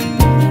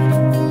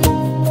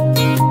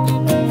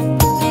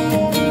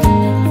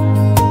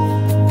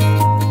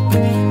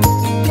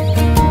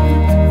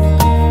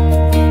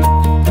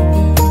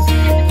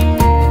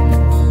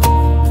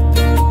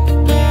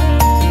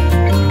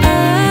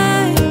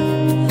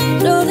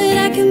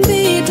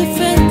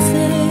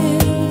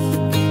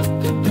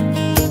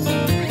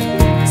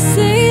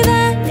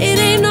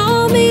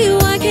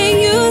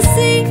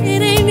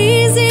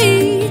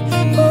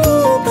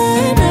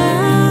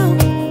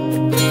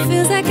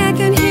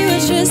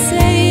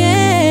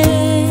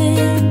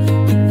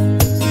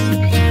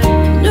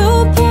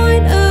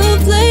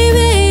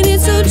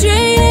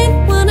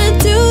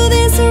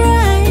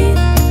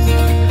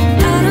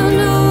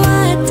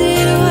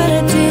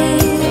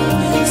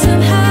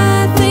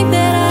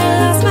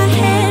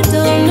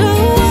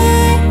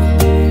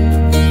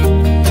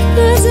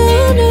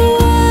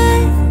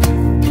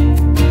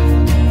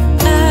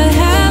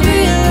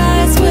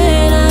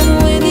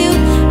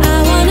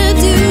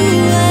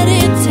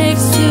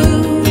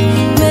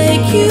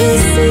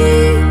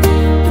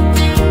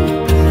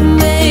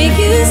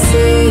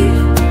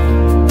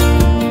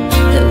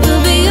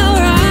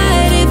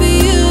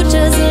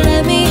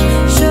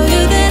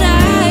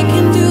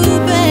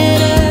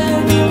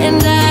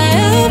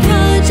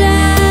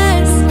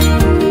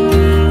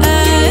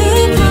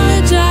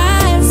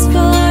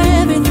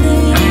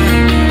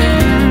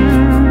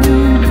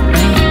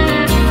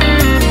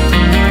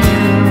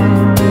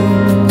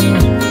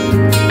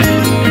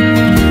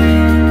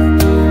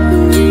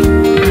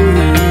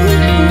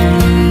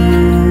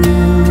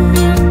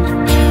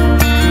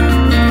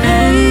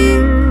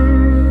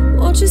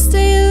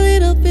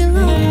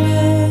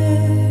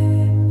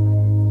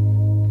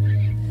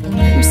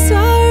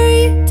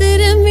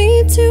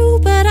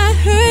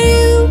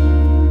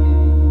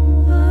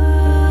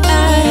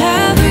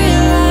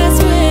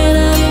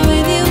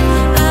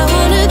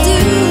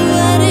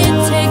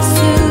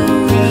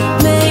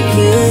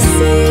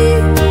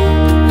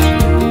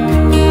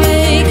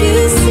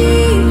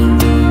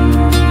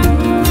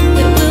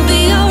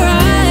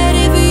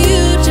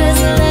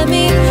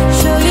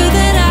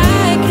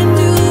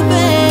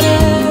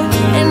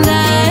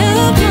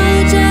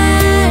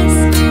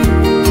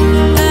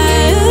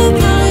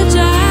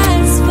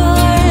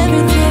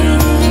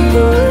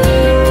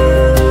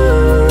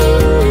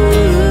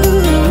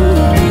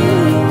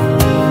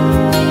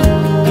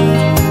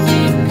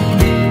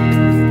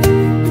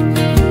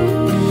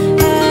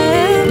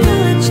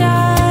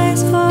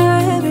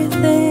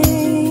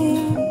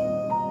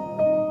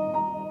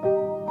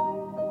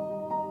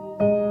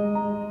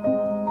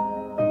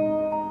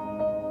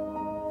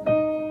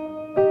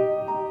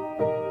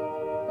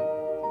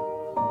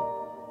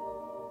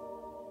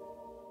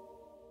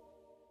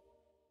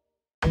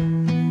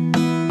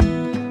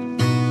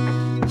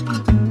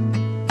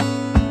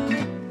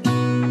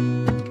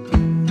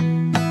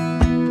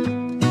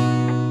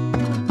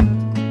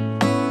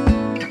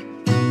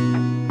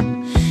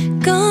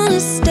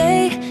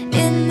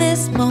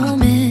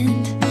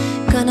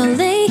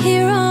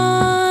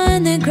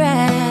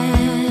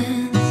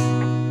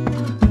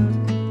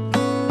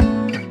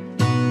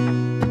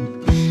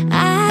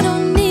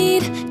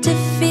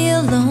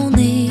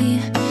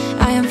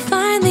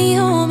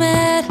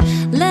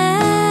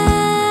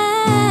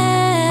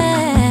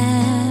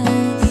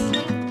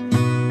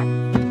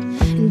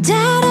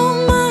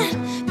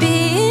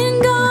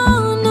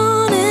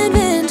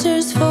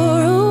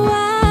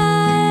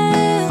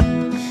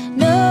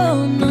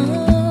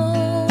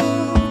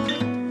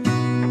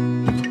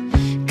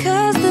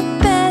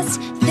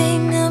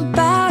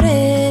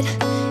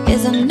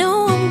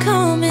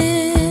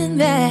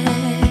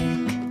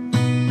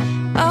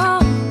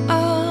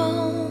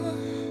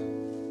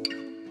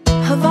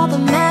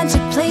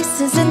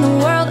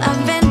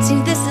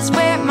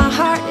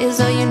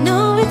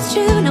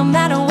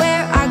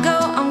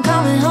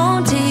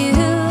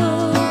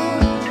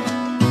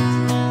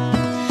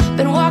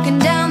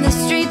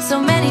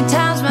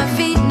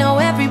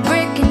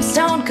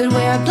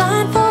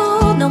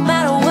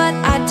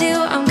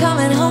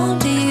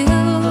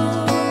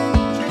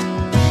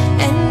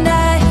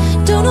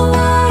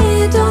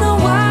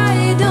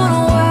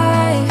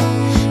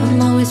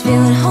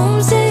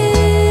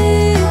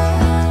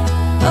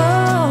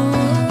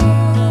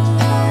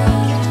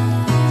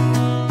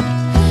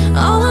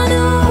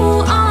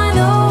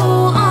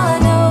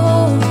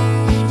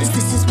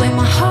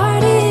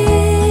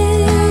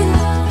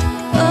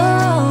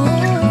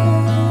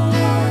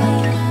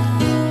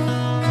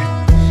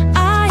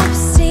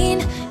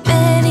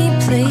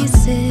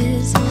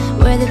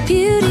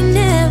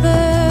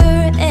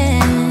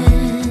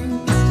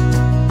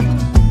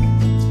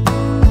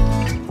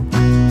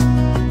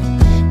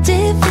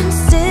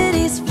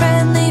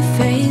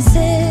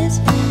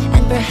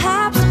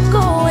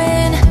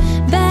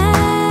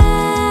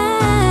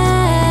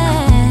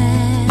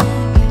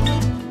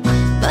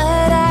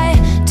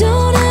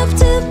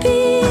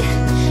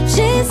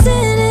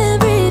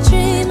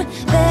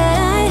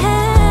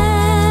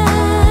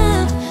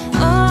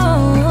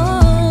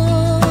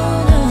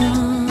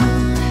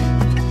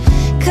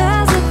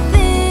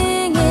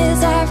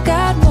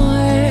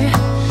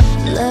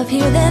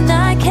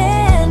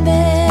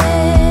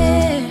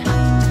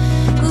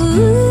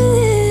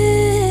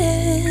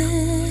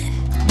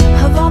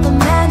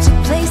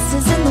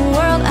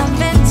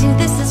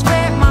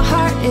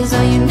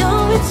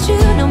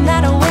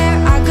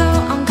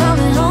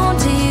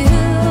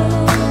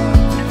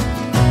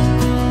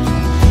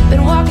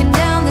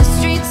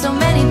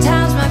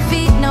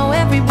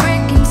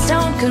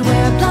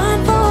 wear a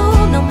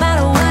blindfold. No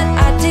matter what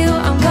I do,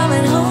 I'm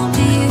coming home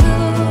to you.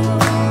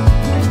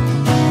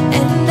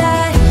 And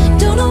I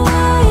don't know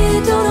why,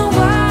 don't know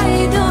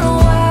why, don't know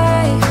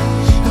why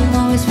I'm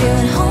always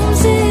feeling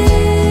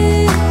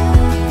homesick.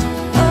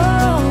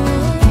 Oh,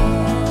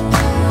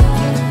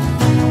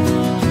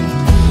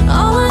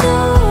 all I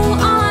know,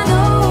 all I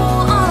know,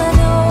 all I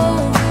know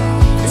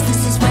is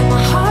this is where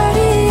my heart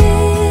is.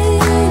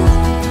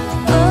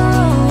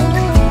 Oh,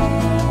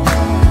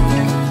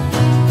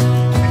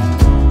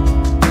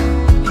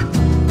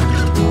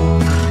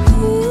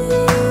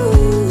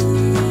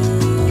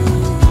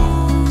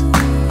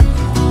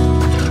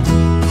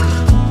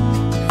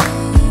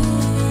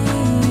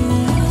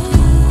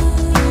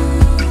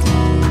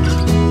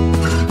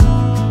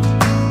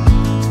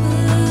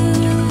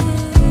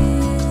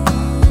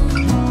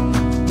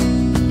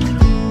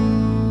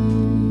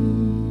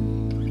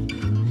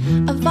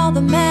 of all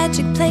the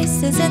magic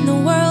places in the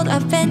world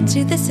I've been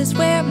to, this is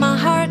where my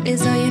heart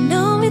is. Oh, you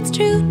know it's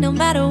true. No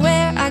matter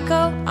where I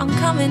go, I'm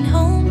coming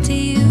home to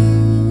you.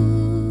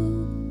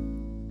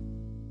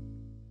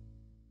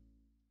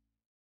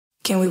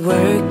 Can we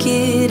work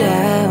it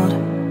out?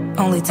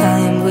 Only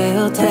time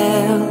will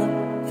tell.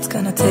 It's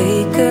gonna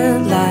take a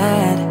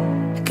lot,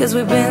 'cause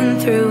we've been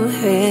through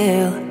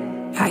hell.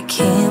 I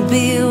can't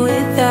be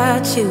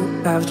without you.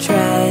 I've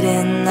tried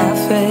and I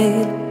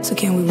failed. So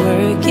can we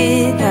work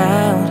it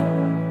out?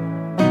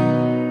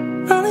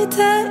 Only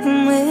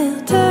time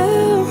will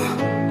tell.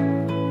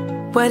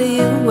 Why do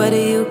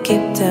you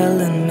keep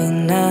telling me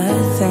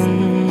nothing?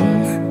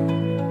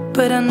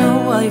 But I know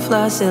all your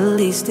flaws, at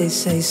least they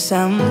say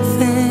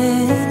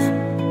something.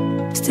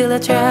 Still I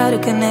try to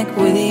connect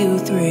with you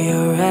through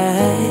your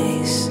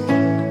eyes.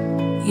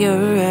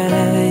 Your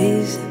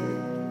eyes.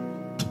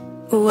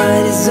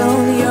 What is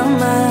on your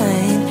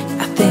mind?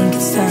 I think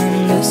it's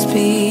time to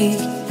speak.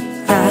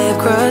 I have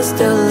crossed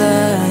the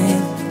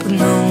line, but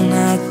no,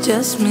 not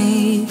just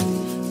me.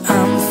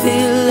 I'm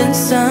feeling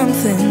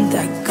something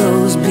that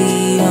goes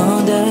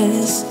beyond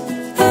us.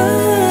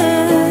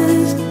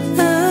 Us.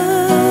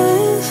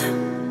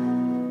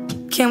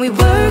 Can we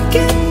work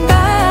it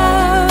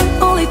out?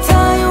 Only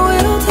time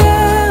will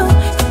tell.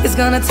 It's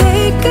gonna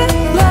take a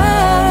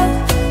lot,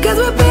 'cause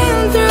we've been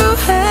through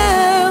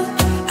hell.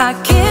 I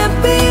can't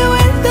be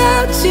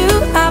without you.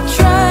 I've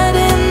tried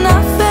and I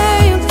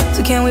failed.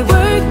 So can we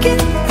work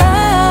it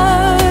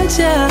out?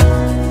 Yeah.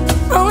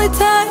 Only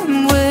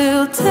time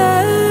will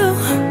tell.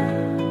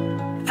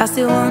 I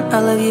still want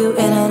all of you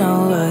and I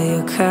know all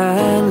your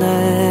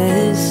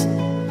colors.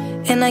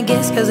 And I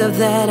guess 'cause of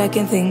that I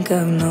can think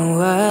of no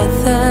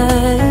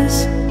others.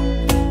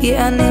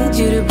 Yeah, I need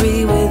you to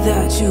breathe.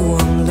 Without you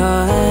I'm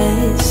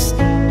lost.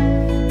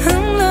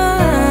 I'm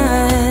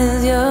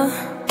lost, yeah.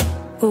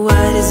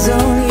 What is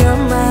on your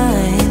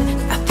mind?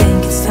 I think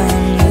it's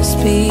time to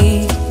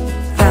speak.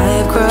 I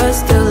have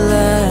crossed the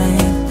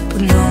line,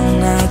 but no,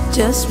 not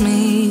just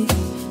me.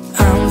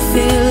 I'm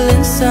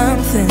feeling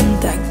something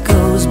that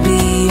goes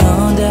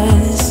beyond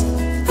us.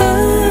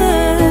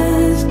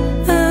 Us,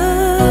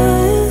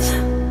 us.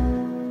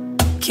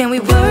 Can we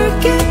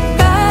work it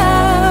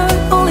out?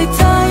 Only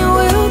time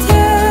will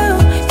tell.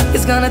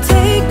 It's gonna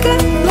take a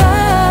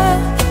lot,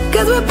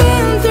 'cause we've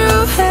been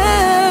through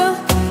hell.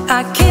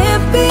 I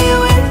can't be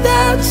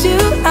without you.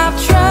 I've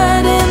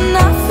tried and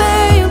I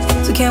failed.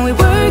 So can we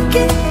work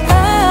it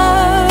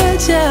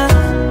out? Yeah.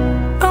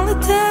 Only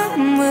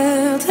time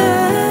will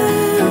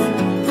tell.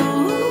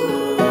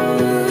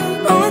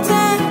 Only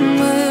time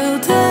will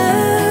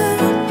tell.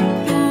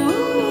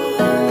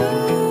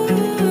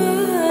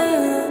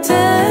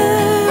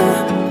 Tell.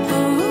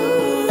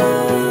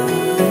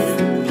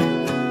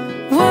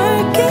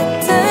 Work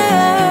it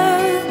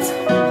out.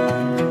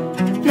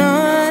 No,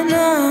 I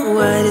know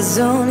what is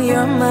on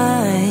your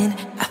mind.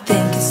 I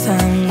think it's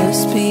time to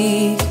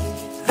speak.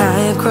 I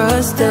have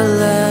crossed the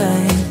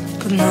line,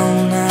 but no,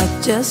 not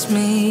just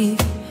me.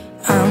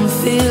 I'm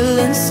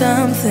feeling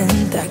something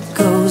that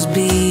goes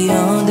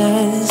beyond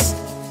us.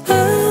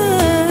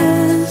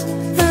 Us,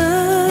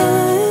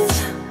 us.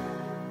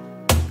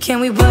 Can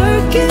we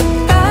work it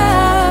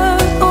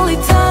out? Only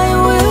time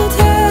will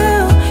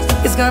tell.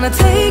 It's gonna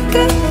take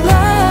a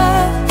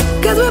lot,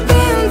 'cause we've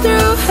been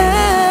through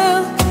hell.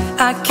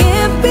 I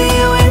can't be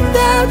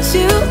without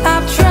you.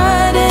 I've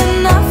tried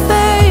and I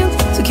failed.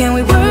 So can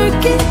we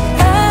work it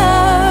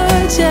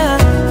out? Yeah.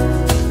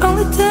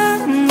 Only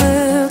time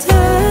will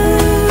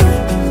tell.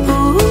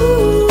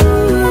 Ooh,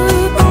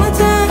 only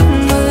time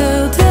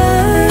will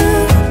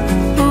tell.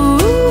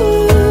 Ooh,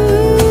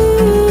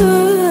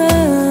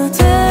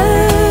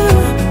 tell.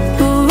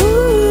 Ooh.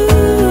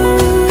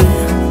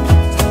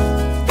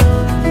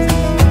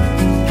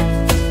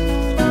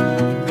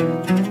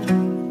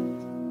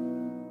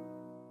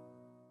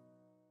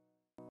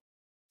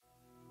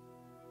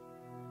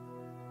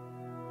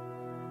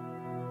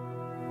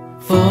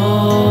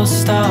 Full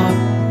stop.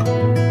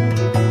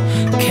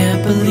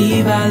 Can't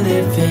believe I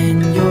live in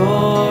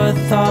your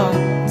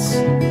thoughts.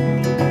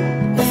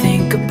 I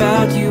think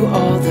about you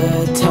all the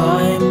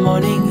time,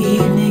 morning,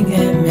 evening,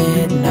 and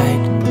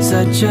midnight.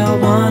 such a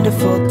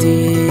wonderful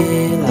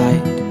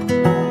delight.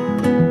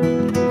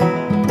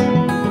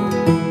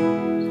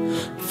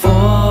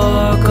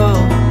 Forgo,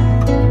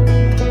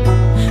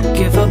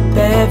 give up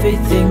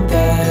everything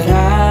that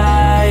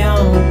I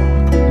own.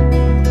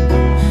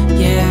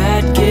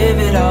 Yeah, I'd give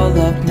it all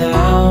up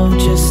now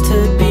just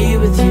to be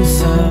with you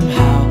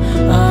somehow.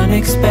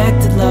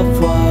 Unexpected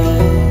love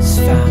was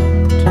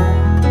found.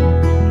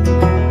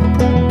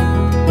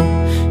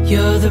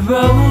 You're the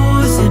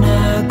rose in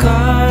a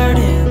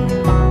garden,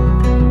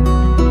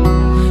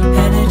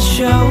 and it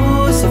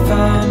shows if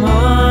I'm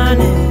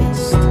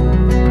honest.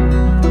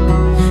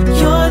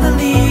 You're the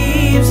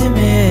leaves in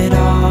mid-August,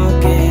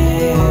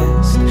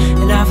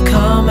 and I've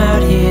come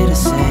out here to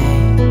say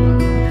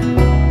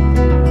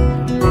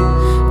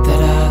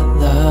that I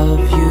love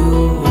you.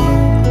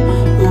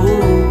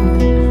 Ooh,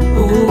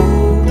 ooh,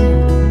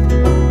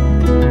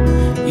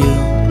 you,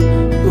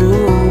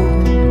 ooh,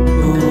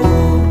 ooh.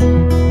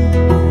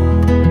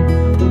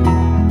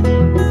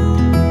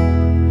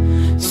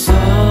 So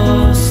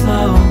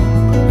slow,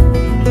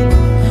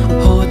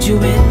 hold you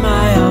in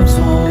my arms,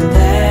 won't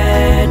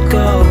let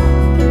go.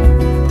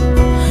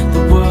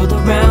 The world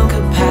around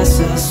could pass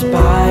us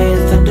by,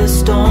 a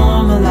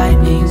thunderstorm, a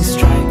lightning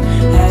strike,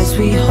 as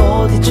we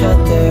hold each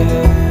other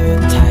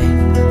tight.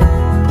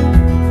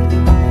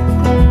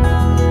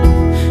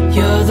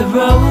 You're the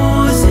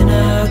rose in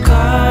a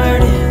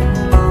garden,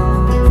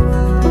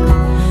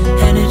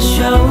 and it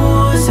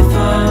shows if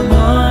I'm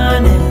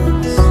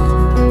honest.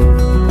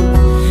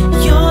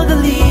 You're the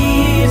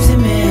leaves in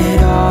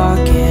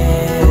mid-August,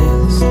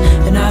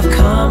 and I've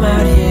come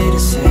out here to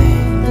say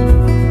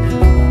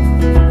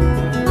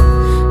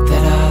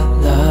that I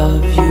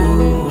love you.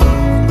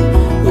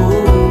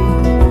 Ooh,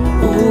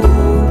 ooh,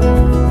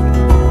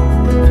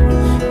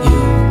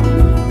 you,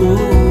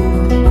 ooh,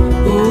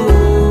 ooh,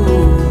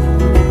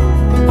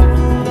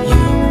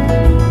 you,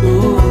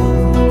 ooh,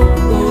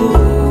 ooh,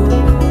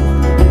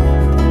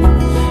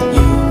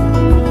 you,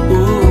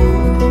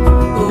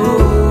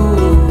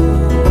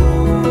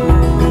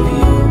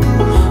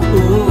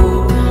 ooh,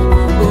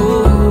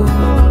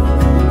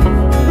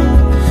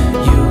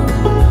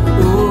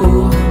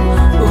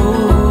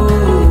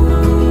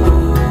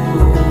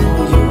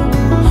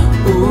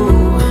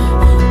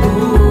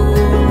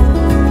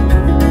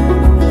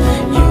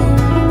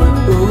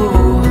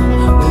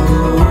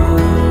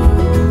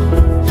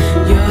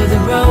 you're the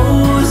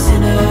rose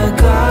in a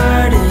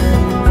garden,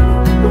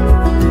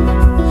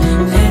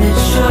 and it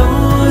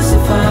shows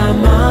if I'm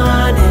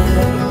honest.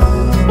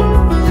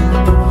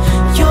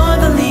 You're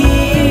the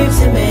leaves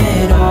in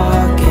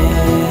mid-August,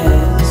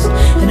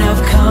 and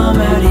I've come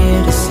out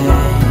here to say,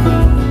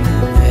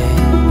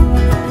 babe,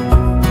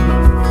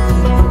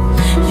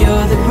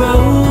 you're the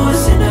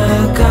rose in a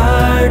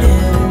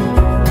garden,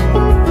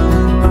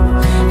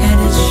 and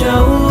it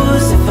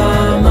shows if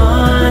I'm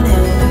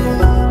honest.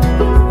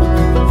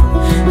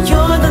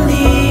 You're the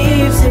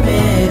leaves in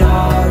mid-August,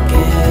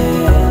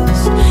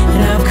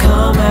 and I've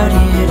come out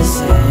here to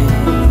say,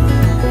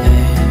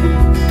 babe,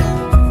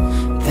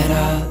 that I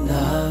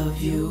love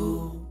you.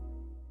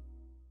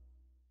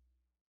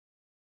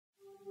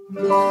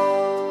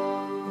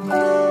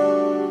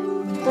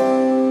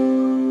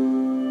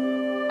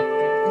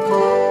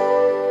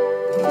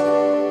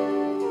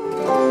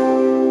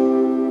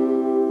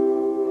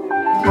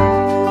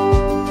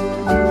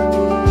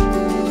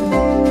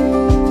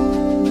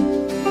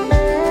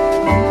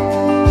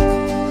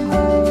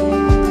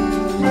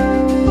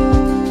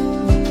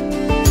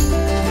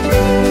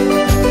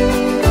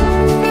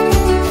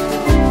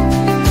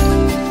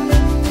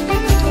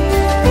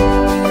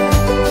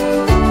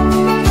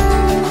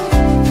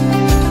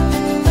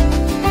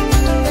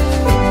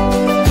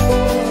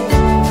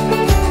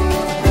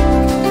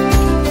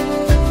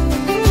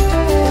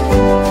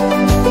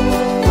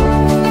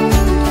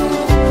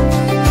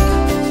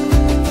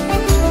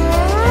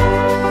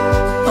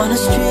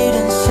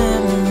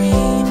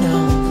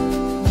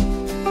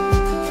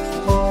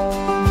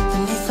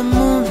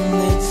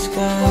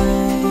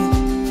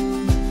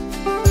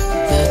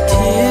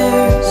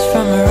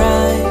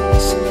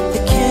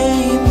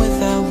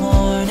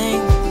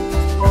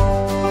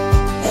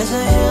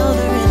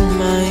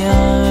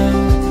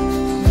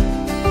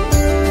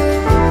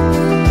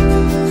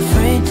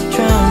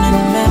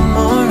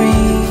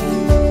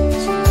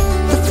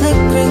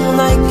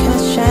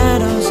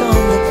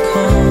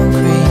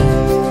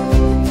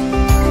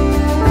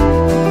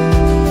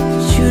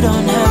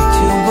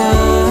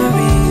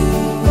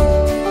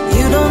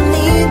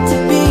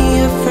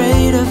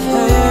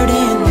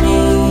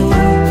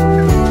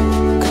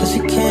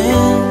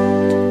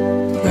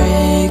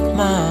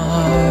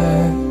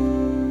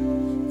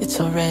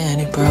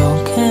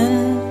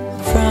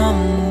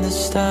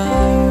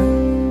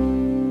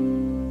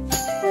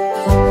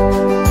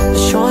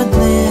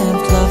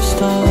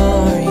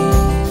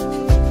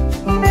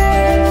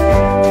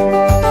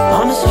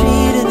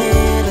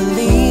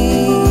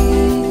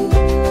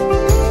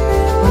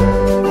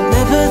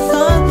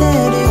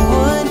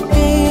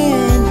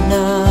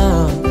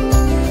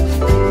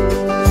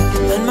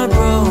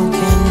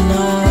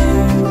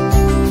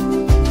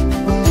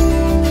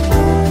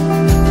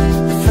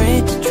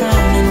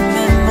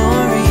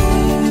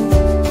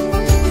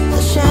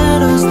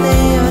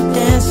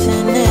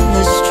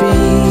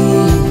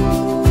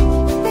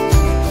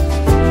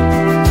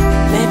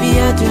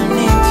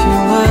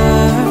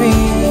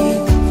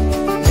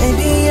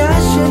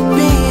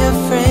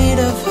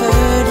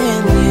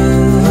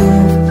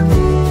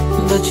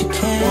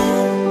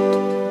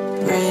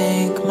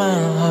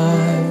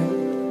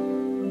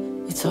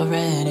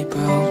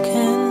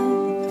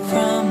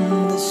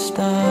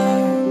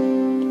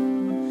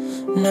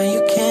 No,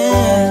 you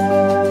can't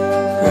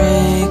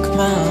break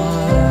my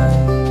heart.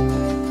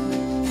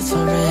 It's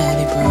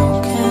already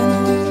broken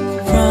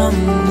from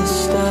the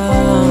start.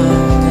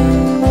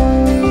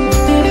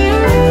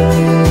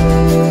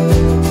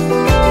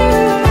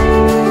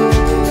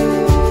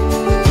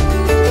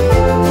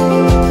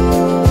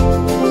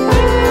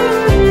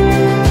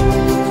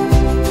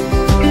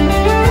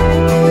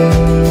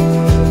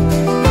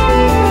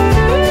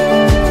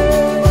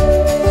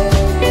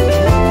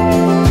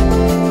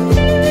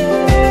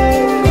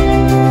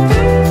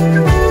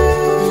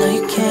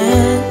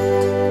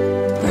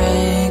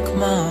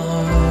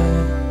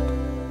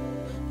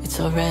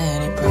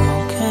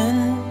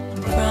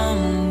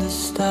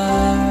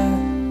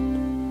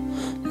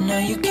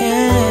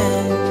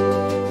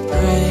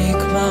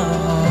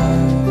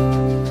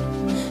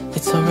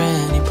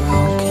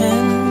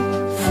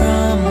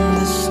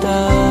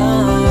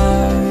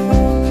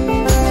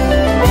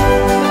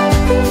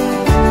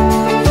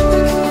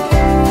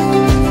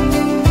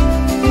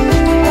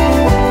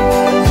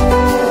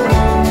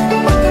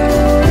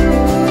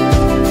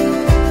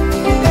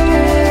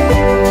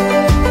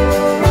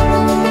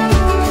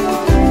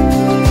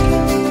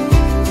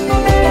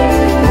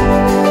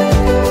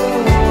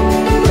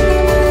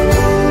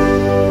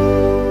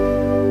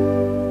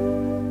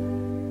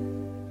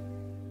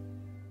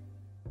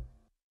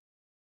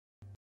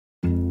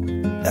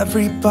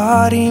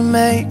 Everybody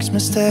makes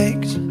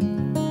mistakes,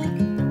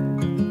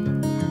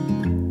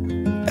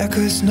 yeah,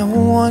 'cause no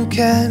one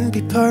can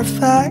be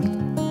perfect.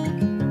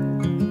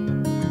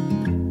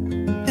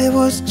 It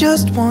was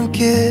just one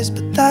kiss,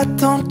 but that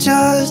don't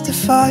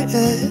justify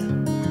it.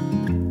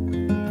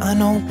 I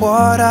know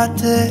what I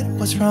did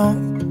was wrong,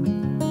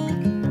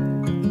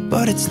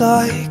 but it's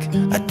like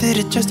I did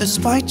it just to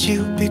spite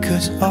you,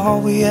 because all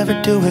we ever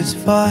do is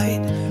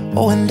fight.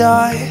 Oh, and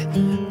I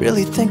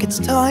really think it's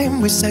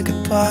time we say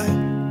goodbye.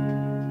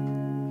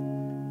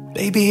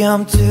 Baby,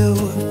 I'm too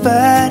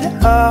fed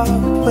up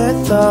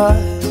with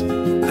us.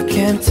 I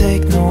can't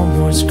take no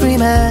more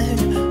screaming,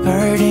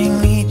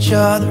 hurting each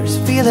other's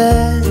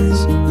feelings.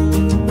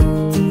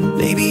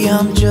 Baby,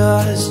 I'm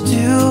just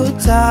too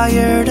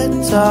tired to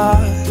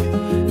talk,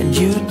 and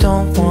you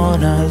don't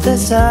wanna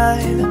listen.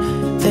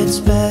 It's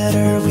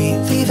better we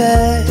leave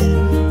it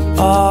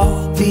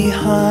all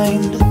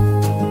behind.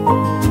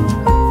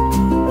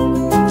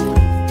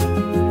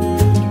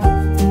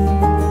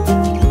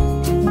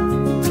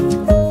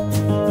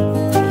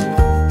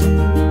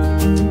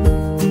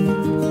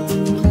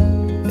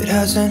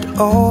 Hasn't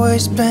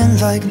always been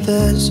like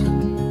this.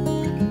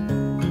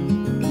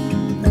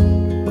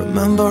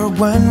 Remember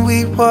when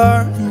we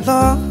were in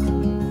love?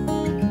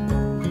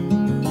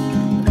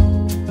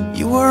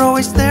 You were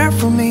always there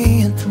for me,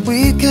 and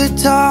we could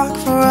talk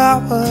for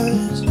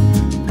hours.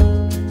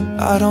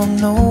 I don't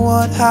know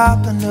what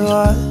happened to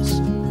us.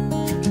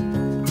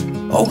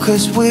 Oh,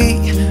 'cause we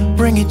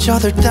bring each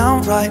other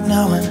down right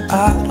now, and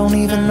I don't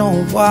even know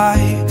why.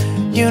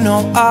 You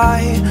know, I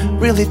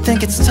really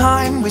think it's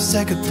time we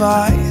say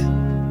goodbye.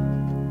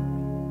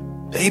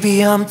 Baby,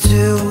 I'm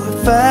too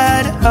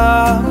fed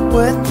up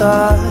with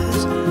us.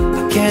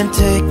 I can't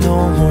take no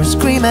more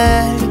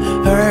screaming,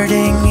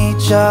 hurting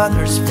each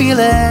other's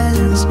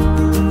feelings.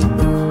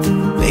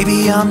 Baby,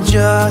 I'm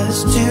just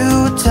too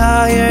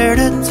tired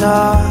to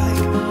talk,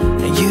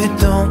 and you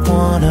don't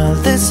wanna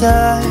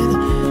listen.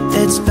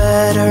 It's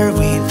better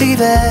we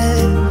leave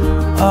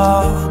it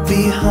all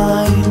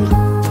behind.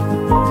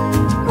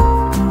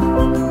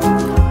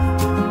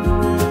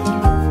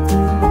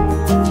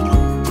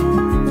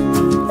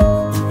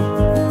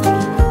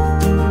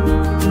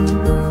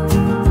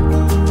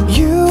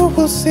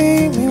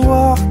 See me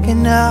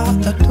walking out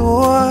the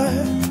door.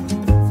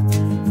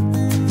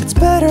 It's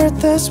better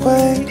this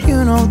way,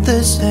 you know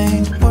this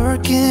ain't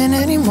working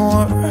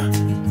anymore.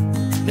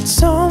 It's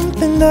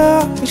something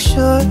that we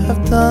should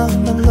have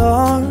done a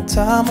long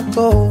time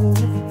ago.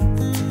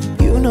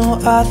 You know,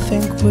 I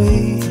think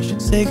we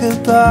should say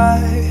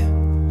goodbye.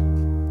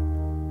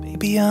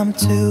 Baby, I'm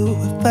too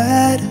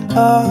fed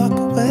up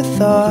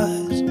with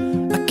us.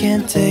 I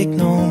can't take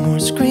no more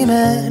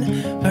screaming,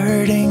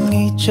 hurting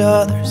each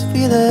other's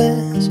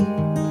feelings.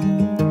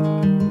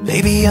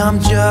 Baby, I'm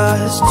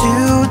just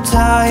too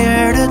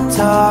tired to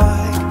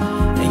talk,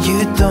 and you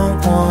don't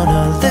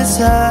wanna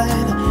listen.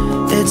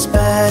 It's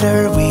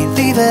better we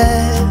leave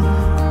it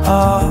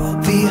all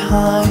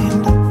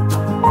behind.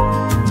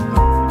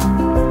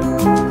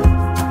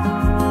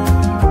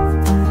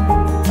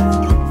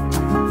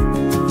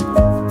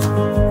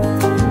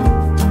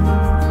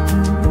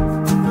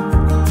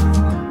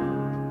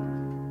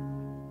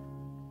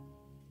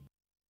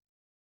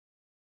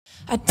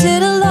 I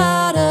did a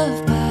lot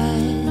of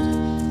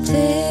bad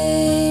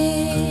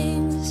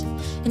things,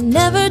 and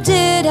never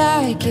did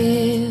I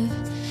give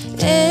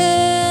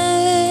in.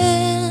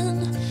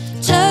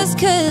 Just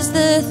 'cause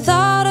the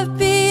thought of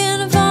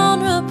being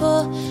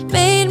vulnerable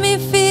made me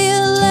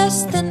feel less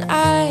than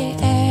I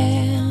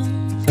am.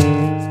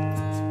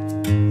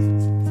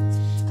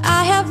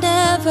 I have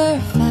never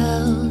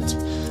felt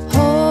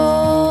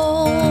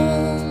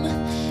home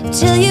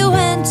till you you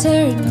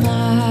entered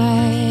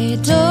my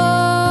door.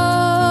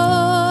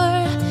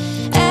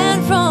 And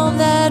from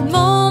that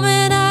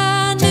moment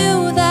I knew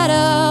that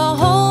a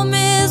home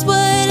is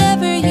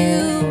whatever you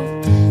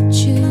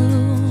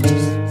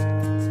choose.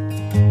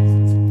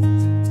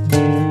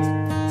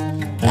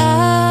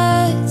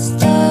 That's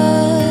the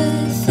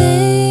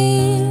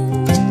thing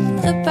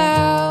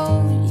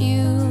about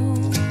you.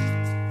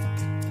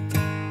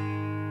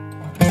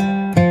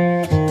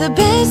 The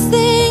best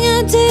thing I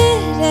did,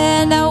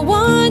 and I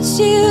want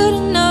you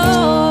to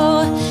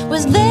know,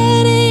 was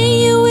letting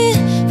you in.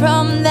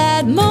 From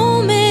that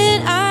moment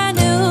I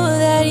knew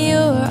that you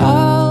were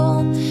all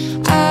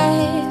I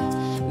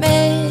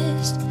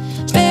missed.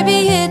 Baby,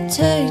 it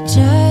took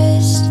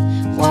just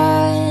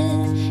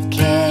one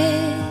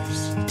kiss.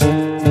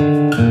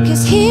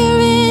 'Cause here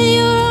in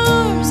your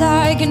arms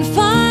I can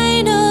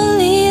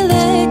finally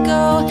let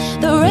go.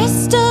 The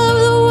rest of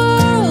the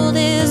world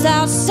is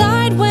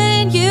outside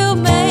when you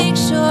make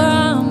sure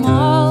I'm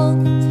all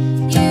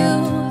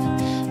you've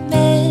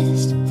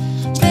missed.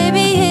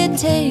 Baby, it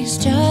takes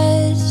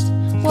just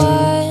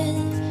one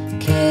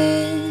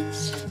kiss.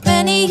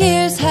 Many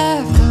years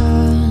have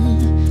gone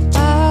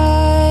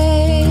by,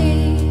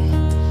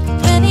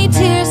 many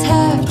tears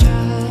have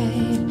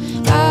dried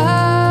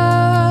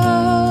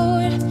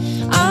out.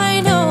 I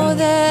know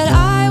that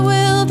I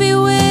will be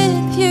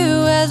with you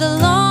as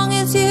long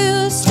as you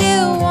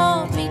still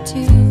want me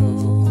to.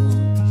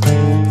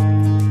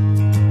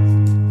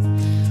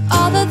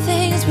 All the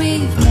things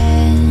we've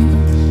been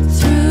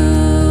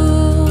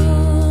through,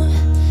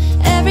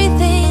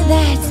 everything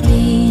that's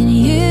been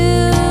you,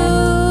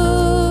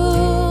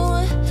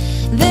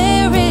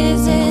 there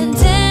isn't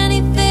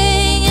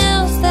anything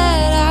else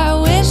that I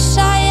wish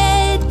I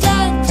had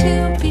done to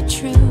be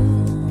true.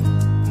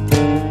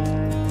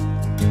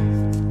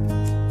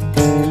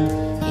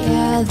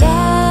 Yeah,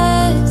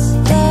 that's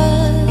the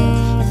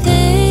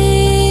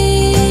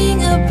thing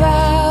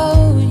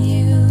about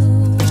you.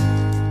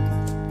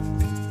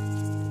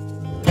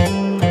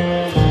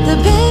 The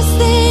best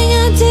thing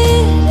I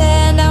did,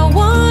 and I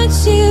want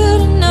you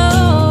to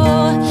know,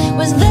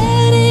 was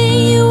letting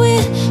you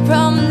in.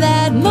 From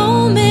that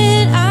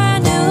moment I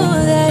knew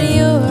that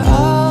you were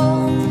all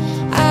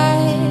I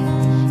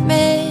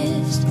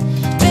missed.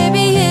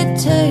 Baby, it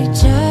took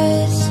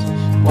just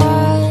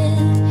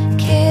one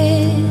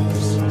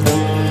kiss.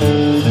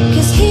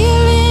 'Cause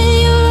here in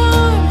your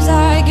arms I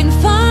can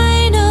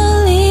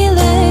finally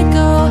let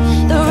go.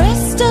 The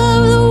rest of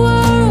the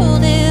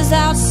world is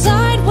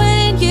outside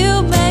when you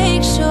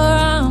make sure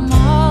I'm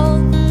all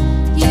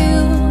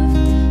you've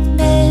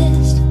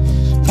missed.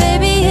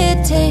 Baby, it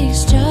takes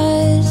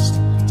just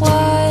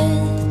one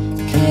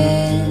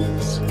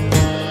kiss.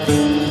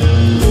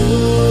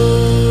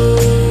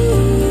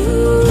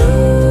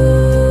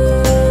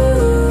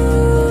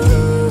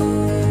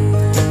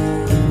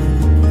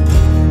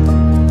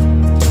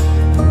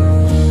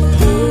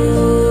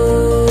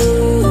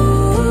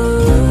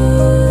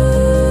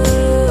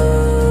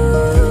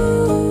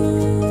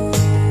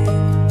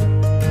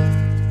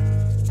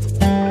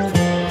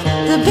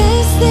 The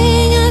best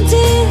thing I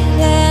did,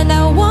 and I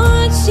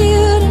want you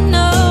to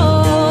know,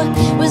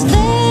 was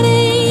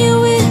letting you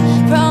in.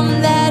 From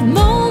that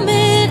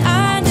moment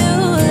I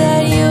knew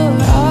that you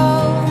were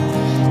all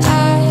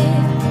I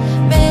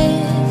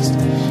missed.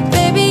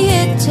 Baby,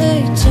 it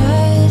took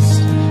just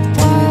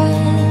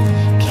one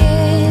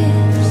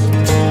kiss.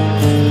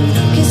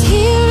 'Cause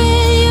here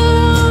in your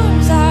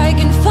arms I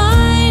can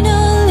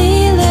finally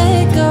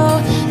let go.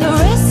 The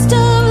rest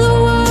of the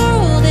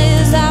world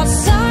is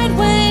outside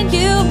when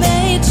you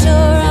made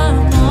sure I'm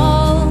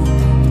all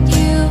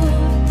you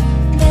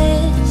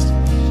missed.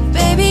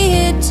 Baby,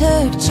 it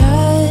took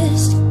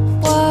just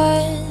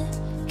one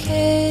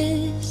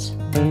kiss.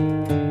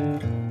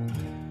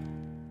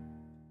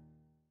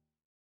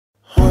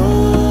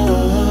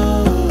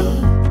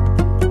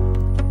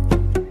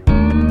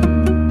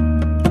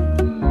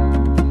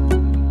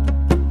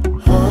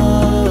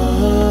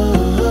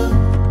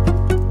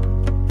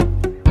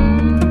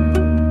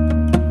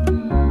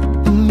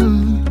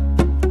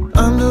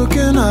 I'm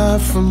looking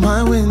out from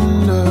my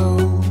window.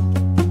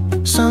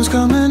 Sun's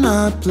coming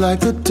up like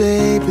the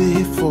day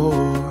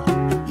before.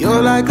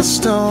 You're like a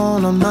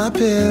stone on my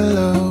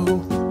pillow.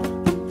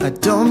 I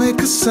don't make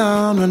a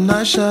sound when I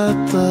shut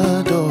the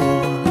door.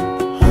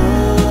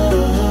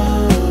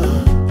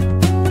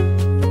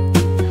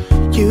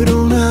 You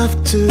don't have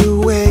to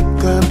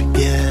wake up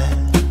yet.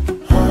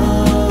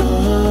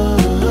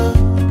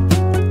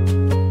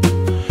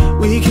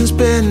 We can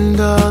spend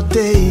all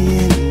day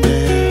in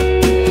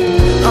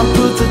bed. I'll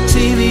put the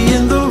TV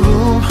in the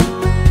room.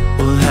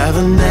 We'll have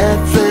a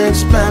Netflix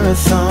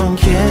marathon,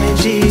 Kenny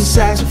G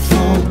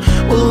saxophone.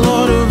 We'll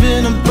order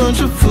in a bunch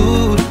of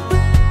food.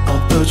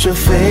 I'll put your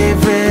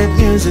favorite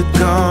music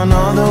on,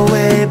 all the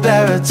way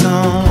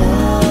baritone.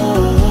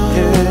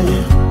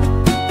 Yeah.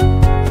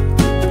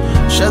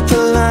 Shut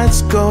the lights,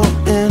 go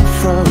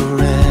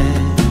infrared.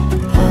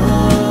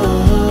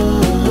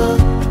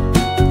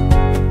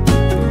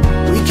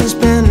 We can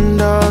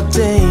spend all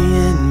day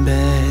in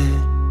bed.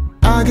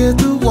 I get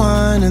the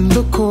wine in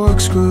the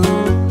corkscrew.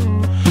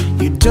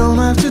 You don't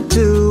have to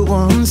do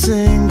one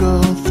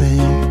single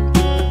thing.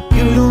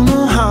 You don't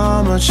know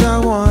how much I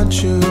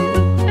want you.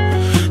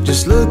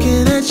 Just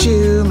looking at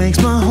you makes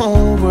my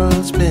whole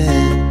world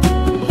spin.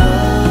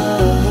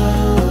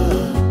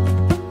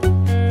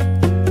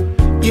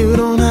 You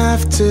don't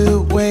have to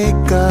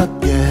wake up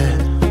yet.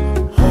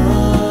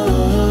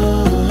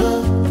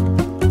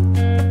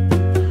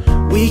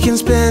 We can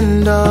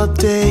spend all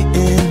day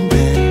in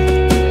bed.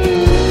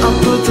 I'll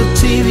put the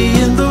TV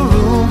in the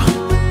room.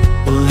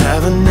 We'll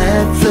have a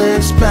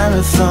Netflix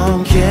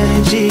marathon. Kenny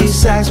G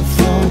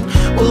saxophone.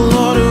 We'll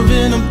order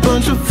in a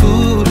bunch of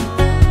food.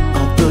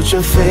 I'll put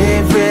your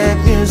favorite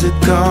music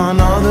on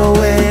all the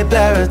way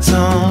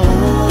baritone.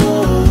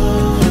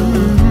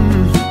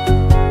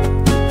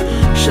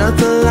 Shut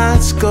the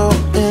lights, go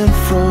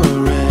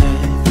infrared.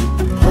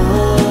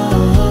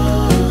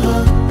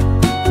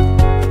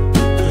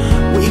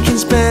 We can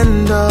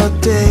spend all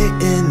day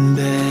in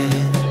bed.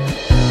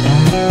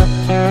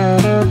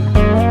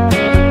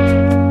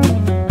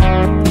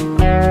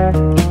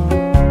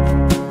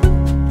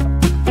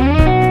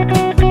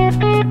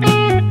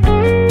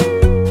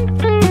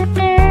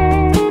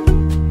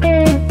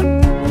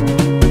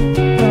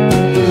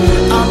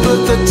 I'll put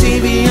the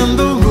TV in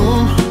the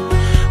room.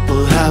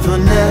 We'll have a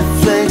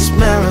Netflix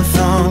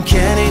marathon.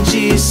 Kenny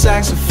G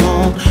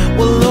saxophone.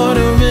 We'll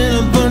order in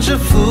a bunch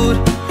of food.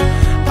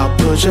 I'll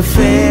put your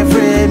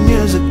favorite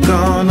music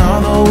on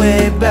all the way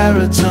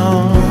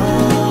baritone.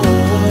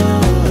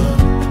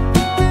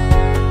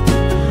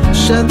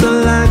 Shut the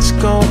lights,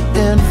 go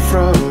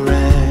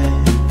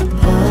infrared.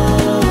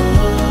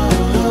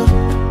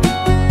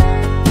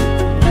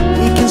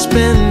 We can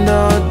spend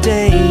all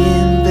day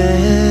in bed.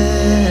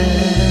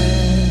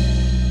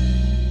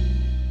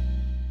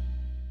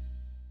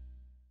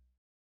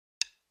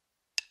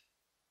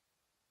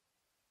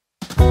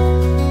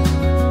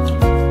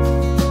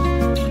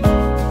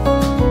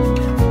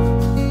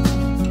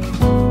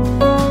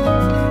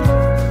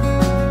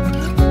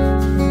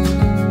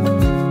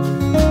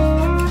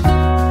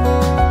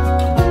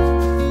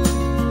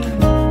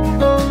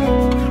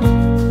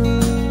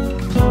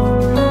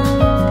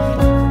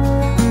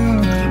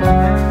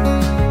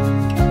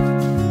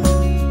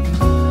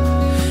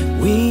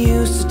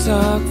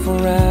 Talk for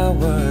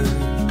hours,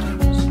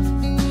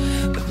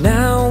 but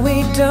now we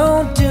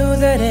don't do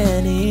that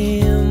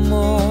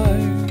anymore.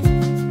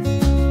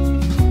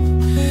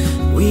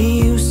 We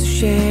used to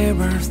share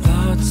our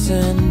thoughts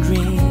and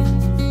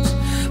dreams,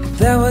 but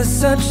that was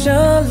such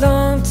a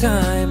long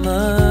time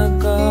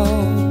ago.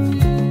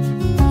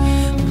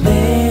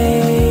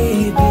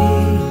 Maybe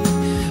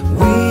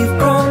we've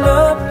grown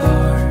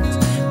apart.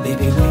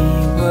 Maybe we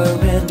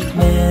weren't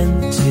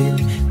meant to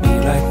be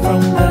right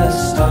from the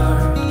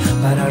start.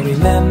 But I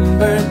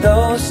remember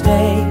those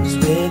days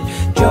with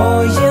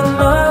joy in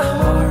my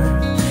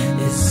heart.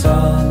 It's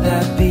all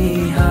that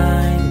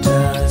behind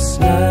us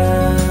now.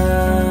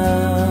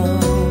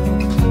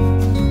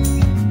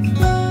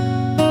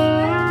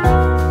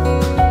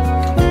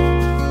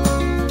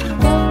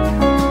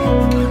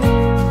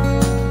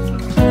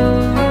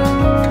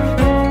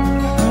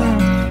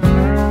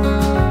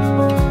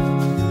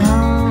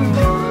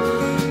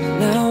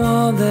 Now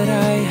all that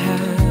I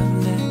have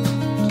left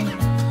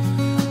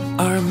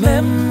are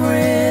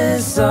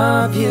memories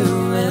of you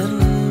and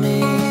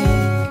me.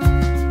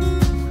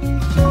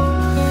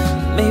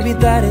 Maybe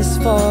that is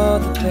for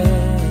the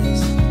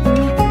best,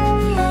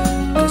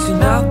 'cause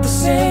you're not the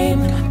same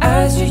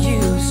as you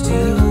used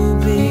to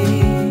be.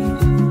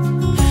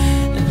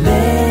 And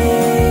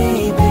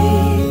maybe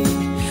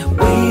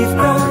we've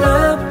grown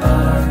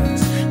apart.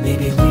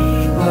 Maybe we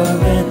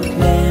weren't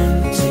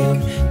meant to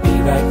be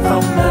right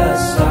from the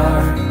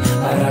start.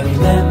 But I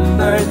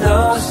remember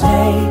those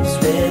days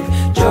with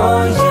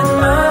joy in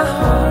my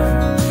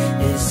heart.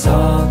 It's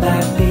all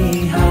that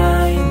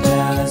behind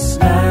us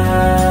now.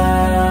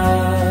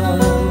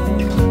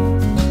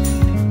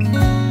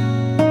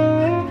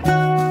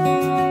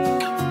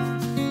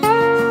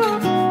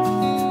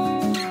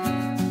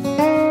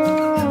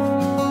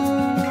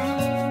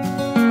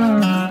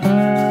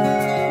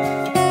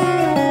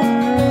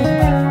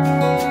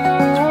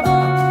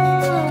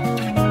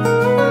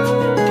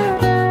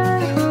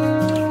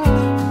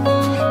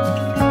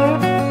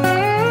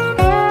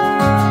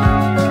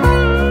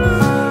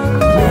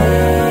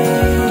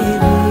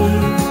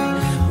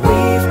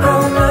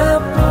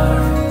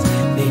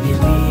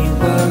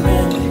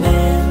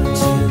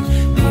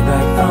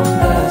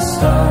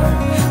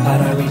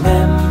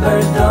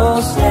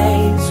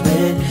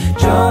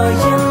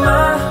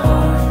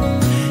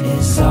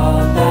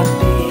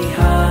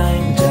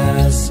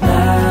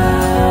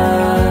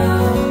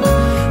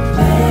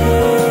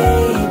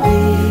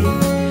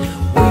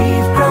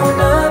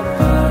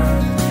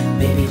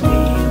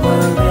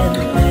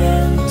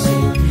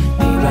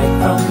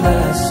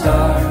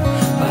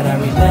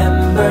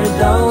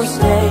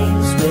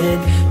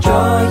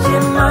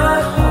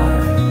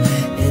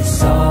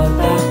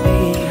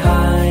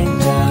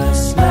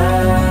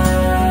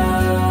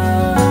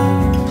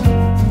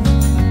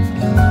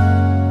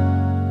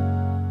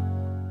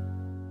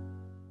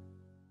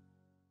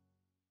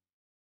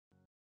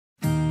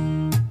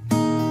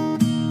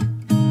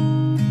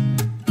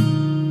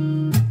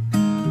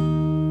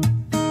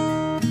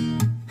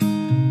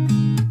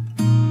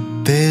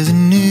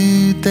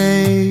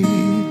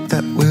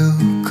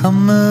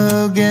 come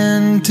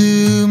again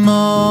tomorrow.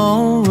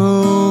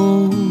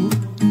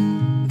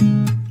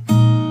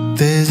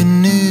 There's a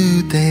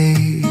new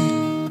day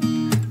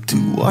to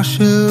wash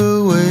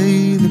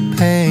away the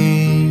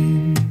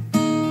pain.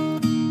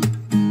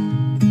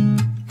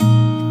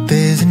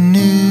 There's a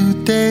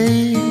new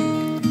day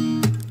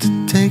to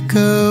take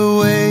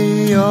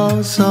away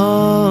your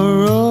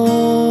sorrow,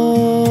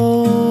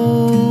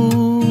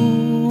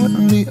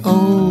 and the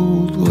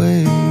old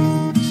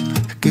ways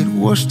get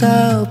washed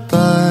out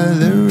by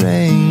the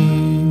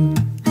rain.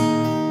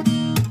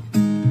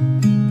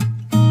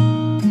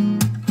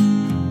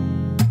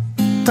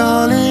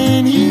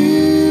 Darling,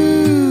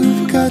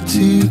 you've got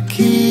to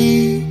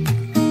keep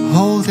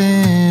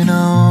holding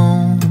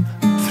on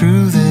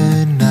through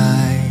the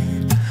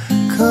night,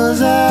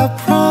 'cause I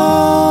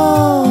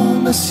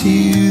promise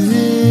you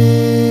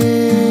this: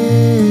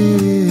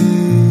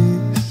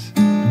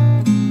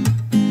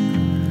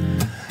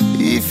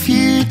 if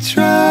you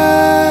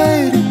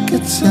try to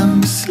get some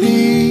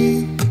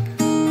sleep,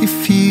 if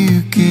you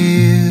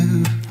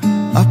give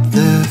up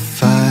the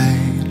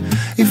fight,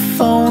 if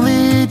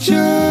only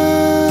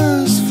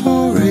just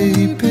for a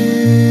bit,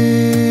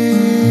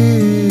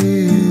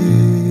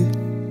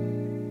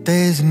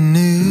 there's a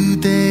new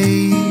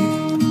day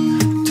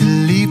to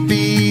leave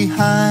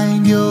behind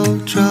your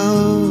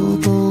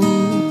troubles.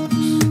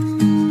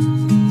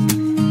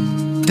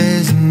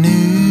 There's a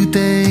new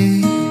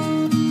day,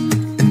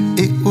 and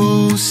it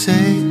will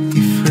set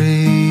you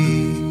free.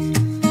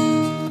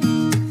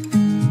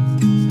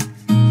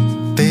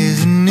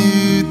 There's a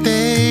new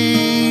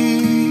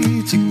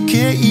day to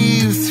get you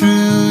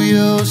through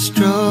your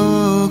struggles.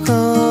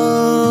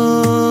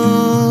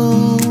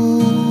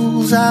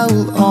 I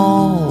will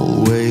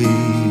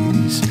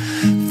always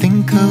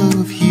think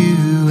of you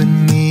and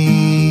me.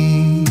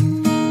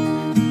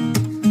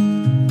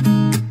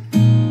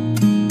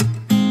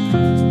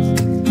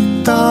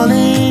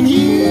 Darling,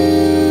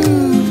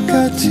 you've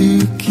got to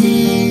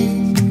keep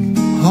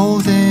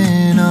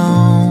holding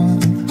on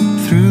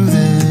through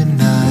the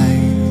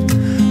night,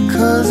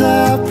 'cause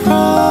I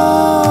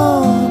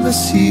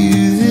promise you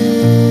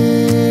this: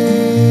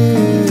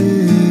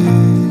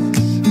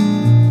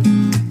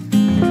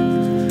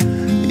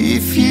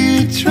 if you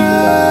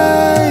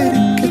try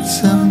to get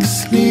some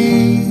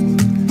sleep,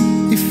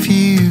 if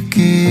you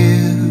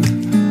give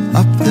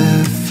up the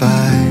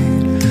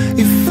fight,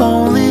 if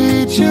only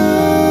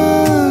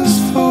just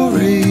for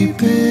a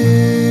bit,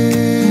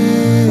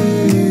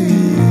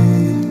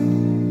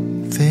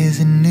 there's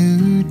a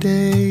new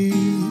day.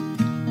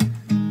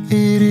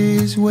 It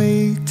is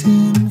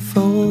waiting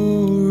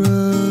for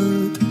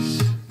us.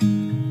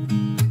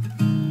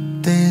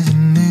 There's a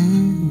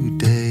new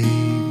day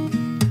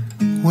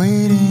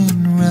waiting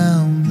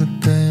round the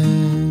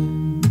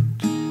bend.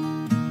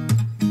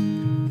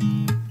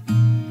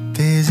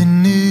 There's a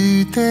new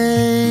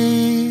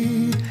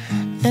day,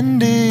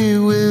 and it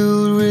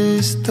will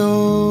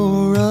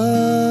restore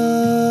us.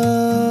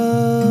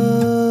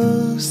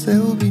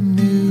 There will be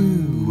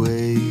new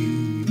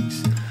ways.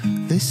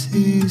 This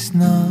is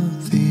not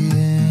the